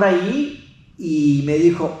pintor ahí y me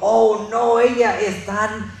dijo, oh no, ella es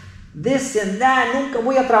tan this and that, nunca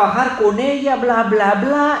voy a trabajar con ella, bla bla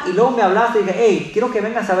bla. Y luego me hablaste y dije, hey, quiero que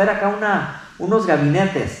vengas a ver acá unos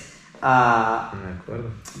gabinetes. Me acuerdo.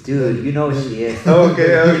 Dude, you know she is.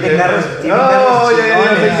 Tiene carros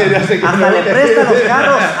ya sé que hasta le presta los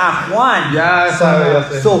carros a Juan. Ya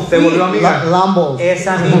sabes. Se volvió amiga. Lambo. Es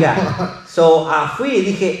amiga. Fui y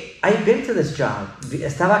dije, I've been to this job.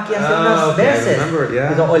 Estaba aquí hace unas veces.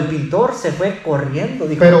 El pintor se fue corriendo.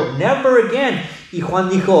 Dijo, never again. Y Juan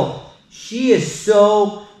dijo, she is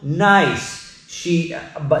so nice.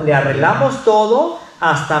 Le arreglamos todo.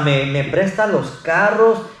 Hasta me presta los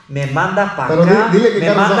carros. Me manda para acá,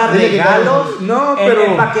 me manda regalos.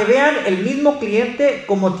 Para que vean el mismo cliente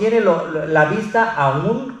como tiene la vista a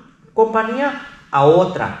una compañía a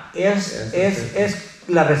otra. Es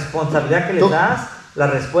la responsabilidad que les das, la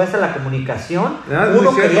respuesta, la comunicación.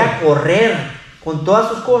 Uno quería correr con todas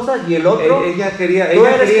sus cosas y el otro... Ella quería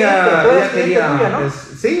tuya, ¿no?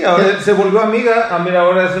 Sí, ahora se volvió amiga.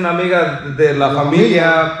 Ahora es una amiga de la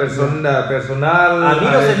familia, personal. A mí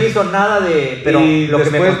no se me hizo nada de... Pero y lo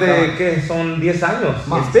después que me de, ¿qué? Son 10 años.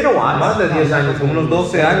 Más de 10 años, como unos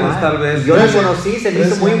 12 años tal vez. Yo la conocí, se me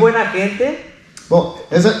hizo muy buena gente.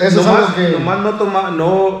 Eso es algo que... Nomás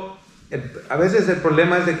a veces el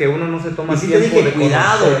problema es de que uno no se toma tiempo. Y sí te dije,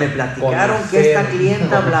 cuidado, me platicaron que esta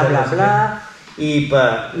clienta, bla, bla, bla.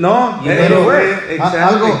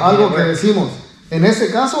 Algo que decimos en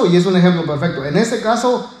ese caso, y es un ejemplo perfecto, en ese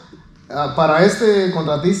caso para este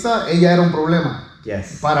contratista ella era un problema.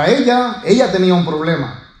 Para ella tenía un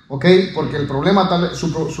problema, ¿ok? Porque el problema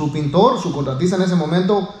su pintor, su contratista en ese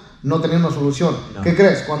momento no tenía una solución. ¿Qué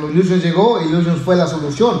crees? Cuando Ulises llegó, Ulises fue la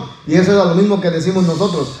solución. Y eso es lo mismo que decimos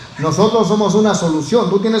nosotros. Nosotros somos una solución.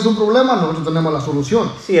 Tú tienes un problema, nosotros tenemos la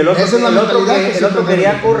solución. Sí, el otro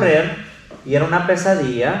quería correr y era una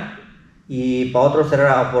pesadilla, y para otros era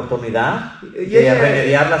la oportunidad de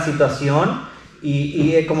remediar la situación.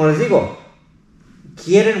 Y como les digo,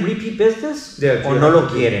 ¿quieren repeat business o no lo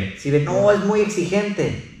quieren? Si ven, no, es muy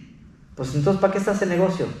exigente, pues entonces ¿para qué estás en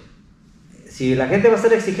negocio? Si la gente va a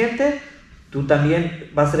ser exigente, tú también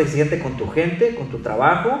vas a ser exigente con tu gente, con tu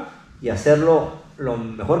trabajo, y hacerlo lo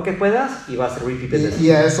mejor que puedas, y va a ser repeat business.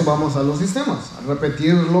 Y a eso vamos a los sistemas, a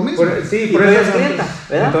repetir lo mismo. Por eso es clienta,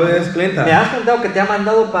 ¿verdad? Todavía es clienta. Me has contado que te ha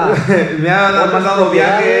mandado para... me ha mandado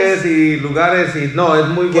viajes y lugares, y no, es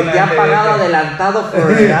muy buena. Que te ha pagado adelantado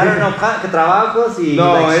por trabajos y...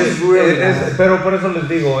 No, pero por eso les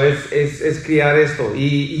digo, es criar esto,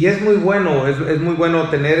 y es muy bueno, es muy bueno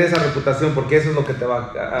tener esa reputación, porque eso es lo que te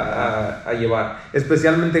va a llevar,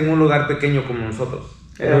 especialmente en un lugar pequeño como nosotros.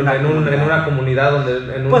 En una comunidad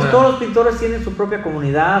donde... Todos los pintores tienen su propia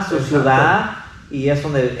comunidad, su ciudad, y es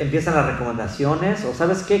donde empiezan las recomendaciones. O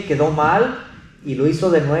 ¿sabes qué? Quedó mal y lo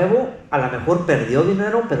hizo de nuevo. A lo mejor perdió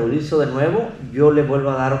dinero, pero lo hizo de nuevo. Yo le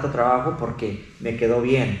vuelvo a dar otro trabajo porque me quedó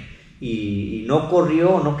bien. Y no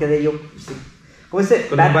corrió, no quedé yo... ¿Cómo dice?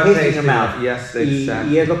 Bad taste in your mouth.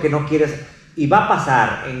 Y es lo que no quieres... Y va a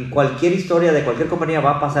pasar, en cualquier historia de cualquier compañía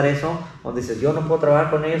va a pasar eso, donde dices, yo no puedo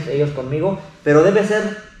trabajar con ellos conmigo, pero debe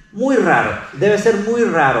ser muy raro,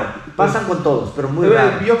 pasan con todos, pero muy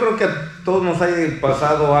raro. Yo creo que a todos nos ha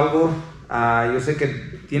pasado algo, yo sé que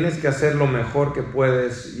tienes que hacer lo mejor que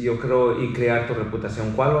puedes, yo creo, y crear tu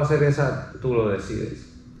reputación. ¿Cuál va a ser esa? Tú lo decides.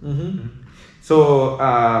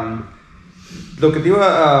 Lo que te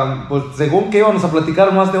iba pues según que íbamos a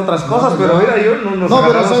platicar más de otras cosas, pero mira, yo no nos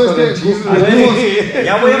pero sabes que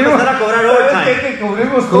ya voy a empezar a cobrar overtime. Que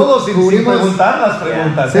cubrimos todo sin preguntar las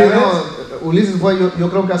preguntas. Sí, Ulises fue, yo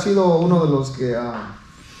creo que ha sido uno de los que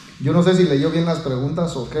Yo no sé si leyó bien las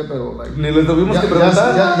preguntas o qué, pero... Ni le tuvimos que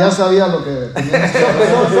preguntar. Ya sabía lo que teníamos que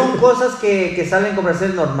hacer. Son cosas que salen en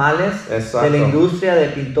conversaciones normales. Exacto. De la industria de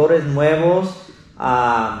pintores nuevos.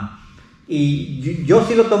 Y yo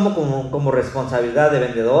sí lo tomo como responsabilidad de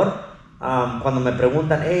vendedor. Cuando me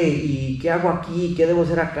preguntan, hey, ¿y qué hago aquí? ¿Qué debo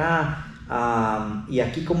hacer acá? ¿Y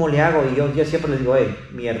aquí cómo le hago? Y yo siempre les digo, hey,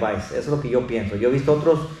 mi advice, eso es lo que yo pienso. Yo he visto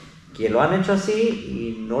otros que lo han hecho así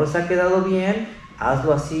y no les ha quedado bien.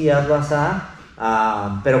 Hazlo así, hazlo así.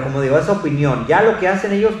 Pero como digo, es opinión. Ya lo que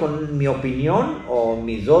hacen ellos con mi opinión o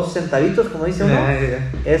mis 2 centavitos, como dice uno,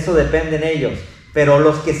 eso depende en ellos. Pero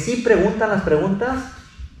los que sí preguntan las preguntas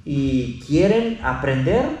y quieren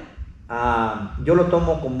aprender, yo lo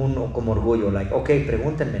tomo como orgullo. Like, ok,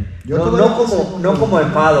 pregúntenme. No como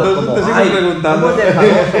enfado. Como, te sigo preguntando. ¿cómo es de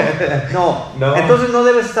enfadoso? No. Entonces no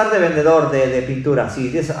debes estar de vendedor de pintura. Si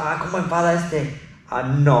dices, ¿cómo enfada este?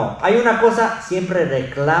 No, hay una cosa, siempre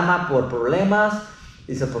reclama por problemas,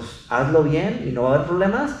 dice pues hazlo bien y no va a haber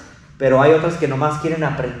problemas, pero hay otras que nomás quieren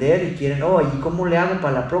aprender y quieren, ¿y cómo le hago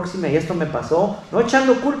para la próxima? Y esto me pasó, no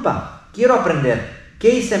echando culpa, quiero aprender,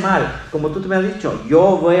 ¿qué hice mal? Como tú me has dicho,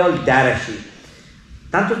 yo veo el data sheet,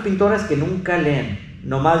 tantos pintores que nunca leen,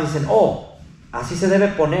 nomás dicen, así se debe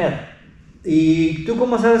poner. ¿Y tú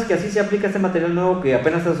cómo sabes que así se aplica este material nuevo que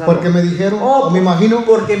apenas estás usando? Porque me dijeron, me imagino.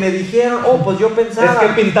 Porque me dijeron, pues yo pensaba. Es que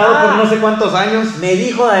he pintado por no sé cuántos años. Me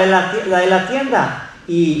dijo la de la tienda.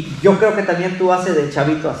 Y yo creo que también tú de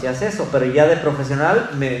chavito hacías eso, pero ya de profesional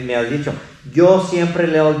me has dicho, yo siempre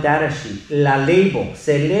leo el data sheet, la label,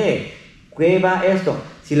 se lee, ¿qué va esto?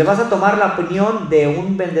 Si le vas a tomar la opinión de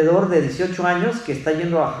un vendedor de 18 años que está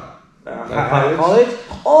yendo a college.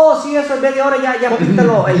 Sí, eso en media hora ya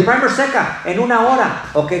píntalo. El primer seca en 1 hora.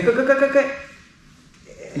 Ok,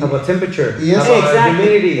 How about temperature? Exacto.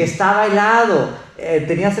 Estaba helado.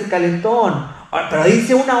 Tenías el calentón. Pero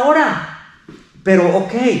dice 1 hora. Pero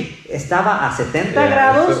estaba a 70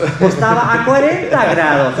 grados o estaba a 40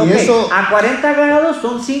 grados. A 40 grados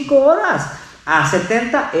son 5 horas. A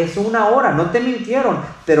 70 es 1 hora. No te mintieron.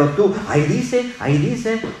 Pero tú, ahí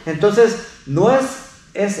dice. Entonces, no es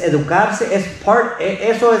educarse,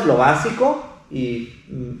 eso es lo básico y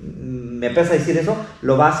me pesa decir eso,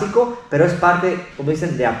 lo básico, pero es parte, como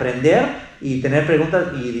dicen, de aprender y tener preguntas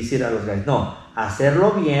y decir a los guys, no,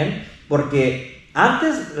 hacerlo bien, porque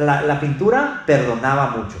antes la pintura perdonaba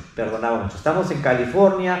mucho, estamos en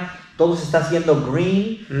California, todo se está haciendo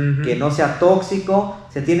green, que no sea tóxico,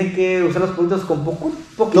 se tienen que usar los productos con poquito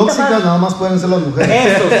tóxicas más. Nada más pueden ser las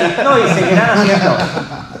mujeres. Eso sí, y seguirán haciendo.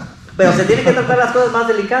 Pero se tienen que tratar las cosas más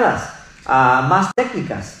delicadas, más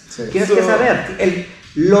técnicas. Sí. Tienes que saber.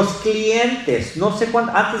 Los clientes, no sé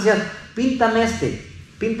cuánto, antes decían, píntame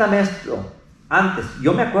esto. Antes,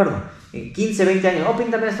 yo me acuerdo, en 15, 20 años,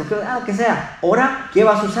 píntame esto, que sea. Ahora, ¿qué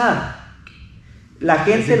vas a usar? La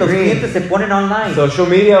gente, los clientes se ponen online. Social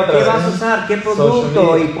media otra vez. ¿Qué vas a usar? ¿Qué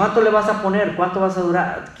producto? ¿Y cuánto le vas a poner? ¿Cuánto vas a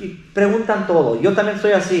durar? Preguntan todo. Yo también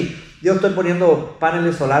estoy así. Yo estoy poniendo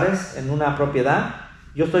paneles solares en una propiedad.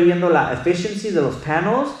 Yo estoy viendo la efficiency de los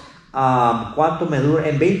paneles, cuánto me dura,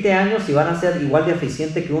 en 20 años si van a ser igual de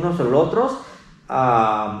eficientes que unos o los otros.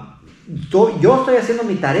 Yo estoy haciendo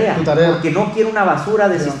mi tarea, porque no quiero una basura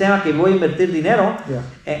de sistema que voy a invertir dinero.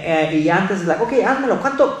 Y antes es házmelo,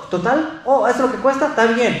 ¿cuánto total? Eso es lo que cuesta, está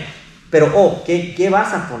bien. Pero, ¿qué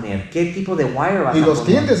vas a poner? ¿Qué tipo de wire vas a poner? Y los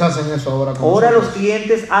clientes hacen eso ahora. Ahora los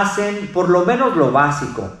clientes hacen por lo menos lo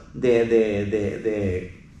básico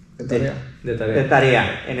de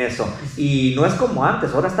tarea en eso. Y no es como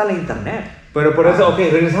antes, ahora está la internet. Pero por eso,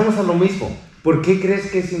 regresamos a lo mismo. ¿Por qué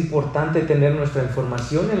crees que es importante tener nuestra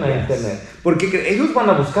información en la internet? Porque ellos van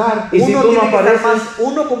a buscar y si tú no apareces...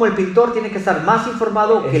 uno como el pintor tiene que estar más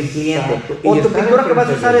informado que el cliente. Y tu pintura que vas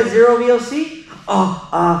a usar es Zero VOC.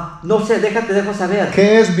 No sé, dejo saber.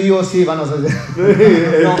 ¿Qué es VOC? Van a saber.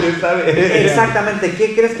 Exactamente,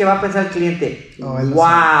 ¿qué crees que va a pensar el cliente?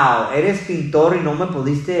 Wow, eres pintor y no me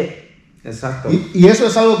pudiste. Exacto. Y eso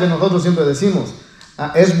es algo que nosotros siempre decimos.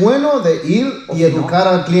 Es bueno de ir y educar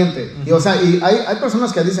al cliente. Y, y hay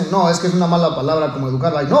personas que dicen, no, es que es una mala palabra como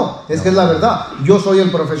educarla. No, que es la verdad. Yo soy el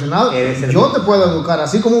profesional. Yo te puedo educar.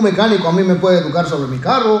 Así como un mecánico a mí me puede educar sobre mi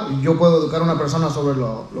carro, y yo puedo educar a una persona sobre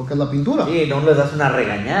lo que es la pintura. Sí, no les das una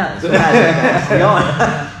regañada. Es una educación.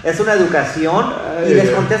 Es una educación y les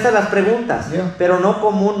contestas las preguntas. Pero no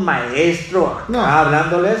como un maestro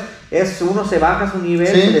hablándoles. Uno se baja a su nivel,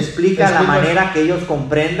 se le explica la manera que ellos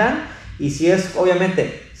comprendan. Y si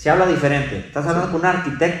obviamente, se habla diferente. Estás hablando con un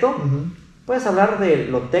arquitecto, puedes hablar de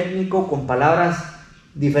lo técnico con palabras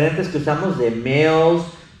diferentes que usamos de males,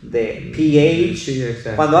 de pH. Sí,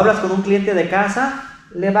 exacto. Cuando hablas con un cliente de casa,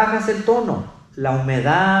 le bajas el tono. la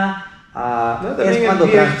humedad, No, es también cuando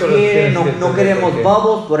el viento, transfiere, los tienes no que queremos tener,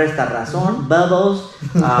 bubbles por esta razón, bubbles,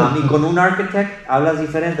 y con un architect hablas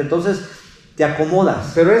diferente, entonces te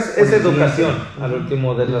acomodas. Pero es con el educación, cliente. al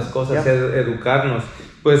último de las cosas, Ya. educarnos.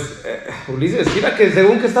 Pues, Ulises, mira que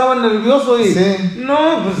según que estaba nervioso y... Sí.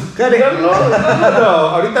 No, pues... Claro. No.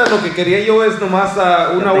 Ahorita lo que quería yo es nomás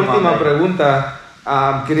una tengo última hambre. pregunta.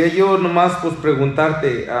 Quería yo nomás pues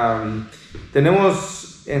preguntarte,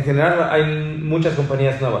 tenemos, en general, hay muchas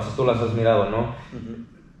compañías nuevas, tú las has mirado, ¿no? Ujú.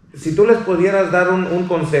 Si tú les pudieras dar un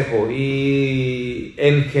consejo y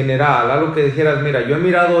en general, algo que dijeras, mira, yo he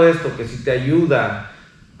mirado esto, que si te ayuda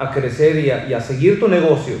a crecer y a seguir tu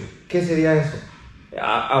negocio, ¿qué sería eso?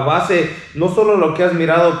 A base, no solo lo que has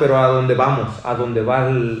mirado, pero a dónde vamos, a dónde va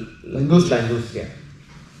La industria.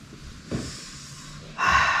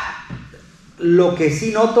 Lo que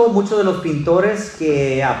sí noto, muchos de los pintores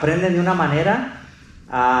que aprenden de una manera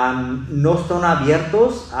no están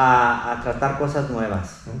abiertos a tratar cosas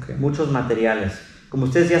nuevas, Okay. muchos materiales. Como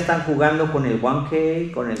ustedes ya están jugando con el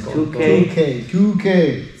 1K, con el 2K,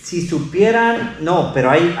 2K. si supieran, no, pero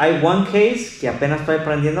hay 1Ks que apenas estoy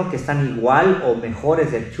aprendiendo que están igual o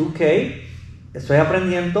mejores del 2K, estoy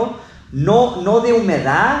aprendiendo, no de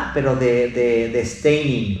humedad, pero de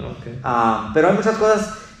staining. Okay. Pero hay muchas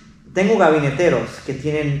cosas. Tengo gabineteros que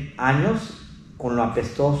tienen años con lo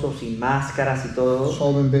apestoso, sin máscaras y todo,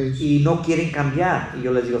 Solvent base. y no quieren cambiar. Y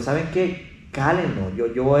yo les digo, ¿saben qué? Cálenlo.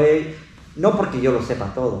 No porque yo lo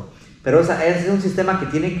sepa todo, pero es un sistema que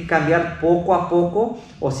tienen que cambiar poco a poco.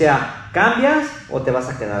 O sea, cambias o te vas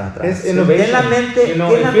a quedar atrás. Es innovation. Ten la mente, You know,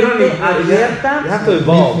 ten la if you don't mente innovate, abierta. you have to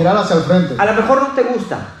evolve. Mirar hacia el frente. A lo mejor no te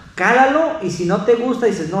gusta, cálalo, y si no te gusta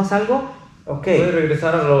dices, no es algo, ok, Puedes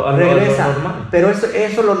regresar a lo regresa, normal. pero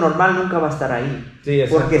eso lo normal nunca va a estar ahí, Sí,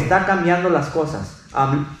 exacto. porque está cambiando las cosas.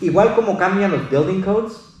 Igual como cambian los building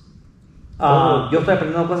codes, yo estoy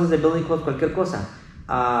aprendiendo cosas de building codes, cualquier cosa.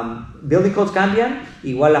 Building codes cambian,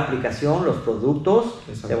 igual la aplicación, los productos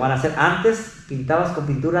Exacto. se van a hacer. Antes pintabas con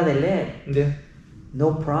pintura de LED, Yeah.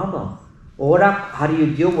 no problem. Ahora, how do you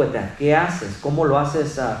deal with that? ¿Qué haces? ¿Cómo lo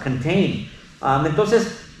haces contain?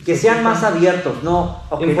 Entonces, que sean más abiertos, no,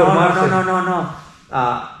 okay, Informarse. no.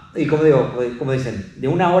 Y como digo, como dicen, de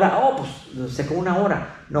una hora, pues sé como una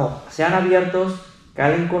hora. No, sean abiertos,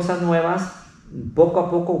 calen cosas nuevas, poco a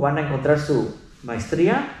poco van a encontrar su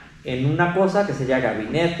maestría en una cosa que sería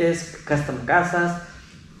gabinetes, custom casas,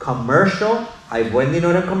 commercial. Hay buen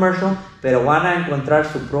dinero en commercial, pero van a encontrar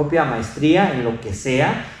su propia maestría en lo que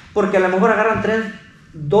sea, porque a lo mejor agarran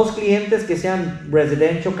 2 clientes que sean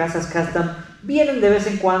residential, casas custom, vienen de vez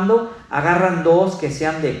en cuando, agarran 2 que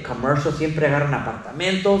sean de commercial, siempre agarran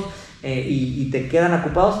apartamentos y te quedan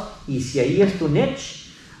ocupados. Y si ahí es tu niche,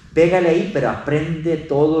 pégale ahí, pero aprende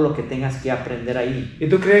todo lo que tengas que aprender ahí. ¿Y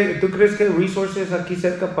tú crees que hay resources aquí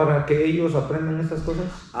cerca para que ellos aprendan estas cosas?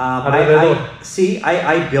 Alrededor.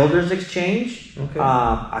 Hay Builders Exchange. Okay.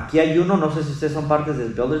 Aquí hay uno, no sé si ustedes son parte del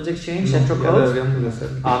Builders Exchange, No, Central ya Coast. deberíamos de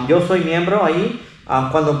hacerlo. Yo soy miembro ahí.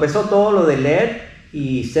 Cuando empezó todo lo de LED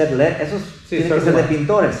y ser LED, esos tienen que ser de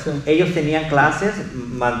pintores. Sí. Ellos tenían clases,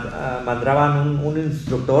 mandaban un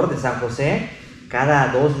instructor de San José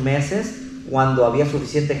cada 2 meses cuando había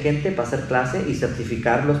suficiente gente para hacer clase y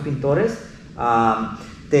certificar los pintores.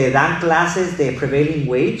 Te dan clases de prevailing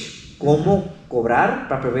wage, cómo cobrar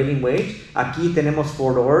para prevailing wage. Aquí tenemos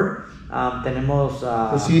Fort Ord, tenemos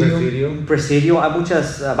Presidio, hay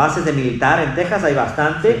muchas bases de militar, en Texas hay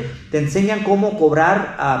bastante. Sí. Te enseñan cómo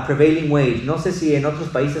cobrar prevailing wage. No sé si en otros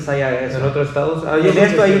países hay eso. En otros estados. En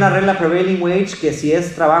esto hay una regla prevailing wage que si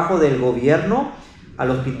es trabajo del gobierno, a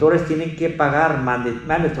los pintores tienen que pagar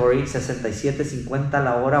mandatory 67.50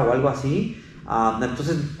 la hora o algo así.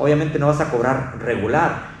 Entonces obviamente no vas a cobrar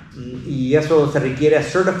regular. Y eso se requiere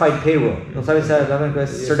Certified Payroll. ¿No sabes qué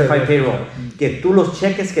es Certified Payroll? Que tú los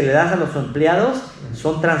cheques que le das a los empleados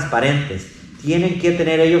son transparentes. Tienen que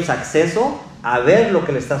tener ellos acceso a ver lo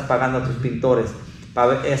que le estás pagando a tus pintores.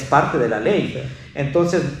 Es parte de la ley.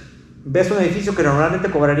 Entonces, ves un edificio que normalmente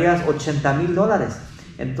cobrarías $80,000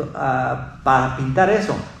 para pintar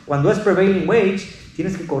eso. Cuando es prevailing wage,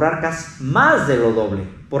 tienes que cobrar casi más de lo doble,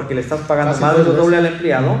 porque le estás pagando más de lo doble al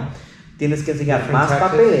empleado. Tienes que enseñar más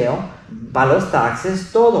papeleo, para los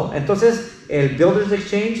taxes, todo. Entonces, el Builders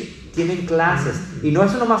Exchange tienen clases. Y no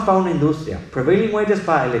es nomás para una industria. Prevailing wage es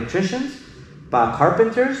para electricians, para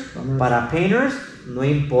carpenters, para painters, no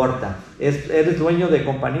importa. Eres dueño de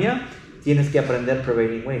compañía, tienes que aprender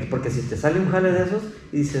prevailing wage. Porque si te sale un jale de esos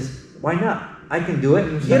y dices, why not? I can do it.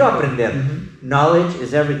 Quiero aprender. Knowledge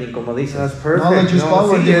is everything, como dices. That's perfect. Knowledge is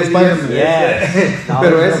power, dijo Spider-Man.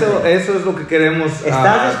 Pero eso es lo que queremos.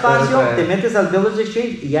 Estás despacio, te metes al Builders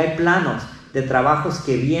Exchange y hay planos. de trabajos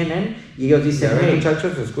que vienen y ellos dicen, hey, hey,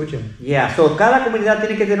 muchachos, escuchen. So cada comunidad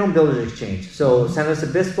tiene que tener un Builders Exchange. So San Luis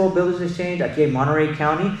Obispo Builders Exchange, aquí en Monterey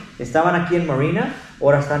County, estaban aquí en Marina,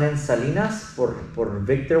 ahora están en Salinas por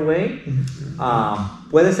Victor Way.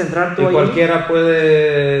 Puedes entrar tú y ahí. Cualquiera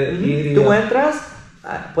puede ir. Tú entras,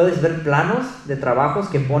 puedes ver planos de trabajos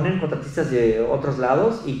que ponen contratistas de otros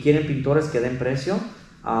lados y quieren pintores que den precio.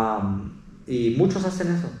 Y muchos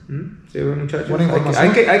hacen eso. Sí, muchachos.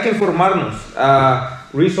 Hay que informarnos.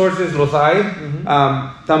 Resources los hay.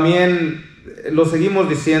 También lo seguimos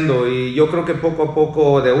diciendo y yo creo que poco a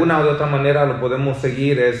poco, de una o de otra manera, lo podemos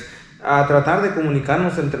seguir. Es a tratar de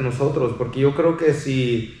comunicarnos entre nosotros, porque yo creo que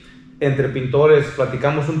si entre pintores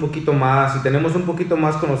platicamos un poquito más y tenemos un poquito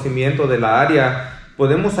más conocimiento de la área,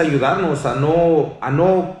 podemos ayudarnos a no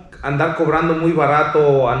andar cobrando muy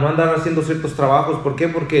barato, a no andar haciendo ciertos trabajos. ¿Por qué?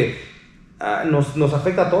 Porque nos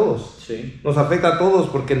afecta a todos. Sí. Nos afecta a todos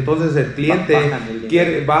porque entonces el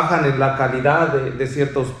cliente bajan la calidad de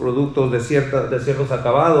ciertos productos, de ciertos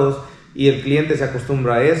acabados, y el cliente se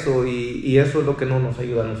acostumbra a eso y eso es lo que no nos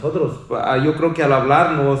ayuda a nosotros. Yo creo que al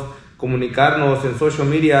hablarnos, comunicarnos en social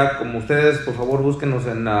media, como ustedes, por favor búsquenos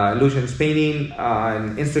en Illusions Painting,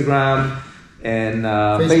 en Instagram, en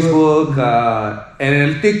Facebook, en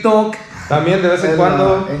el TikTok, también de vez en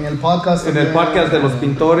cuando, en el podcast de los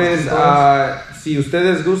pintores. Si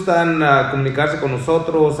ustedes gustan comunicarse con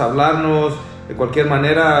nosotros, hablarnos de cualquier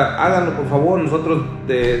manera, háganlo por favor. Nosotros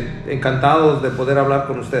encantados de poder hablar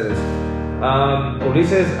con ustedes.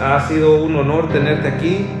 Ulises, ha sido un honor tenerte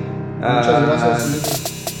aquí. Muchas gracias.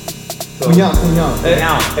 Cuñado.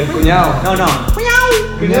 El cuñado. No.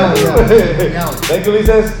 Cuñado. Thank you,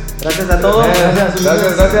 Ulises. Gracias a todos.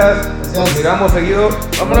 Gracias. Nos miramos seguido.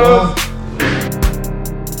 Vámonos.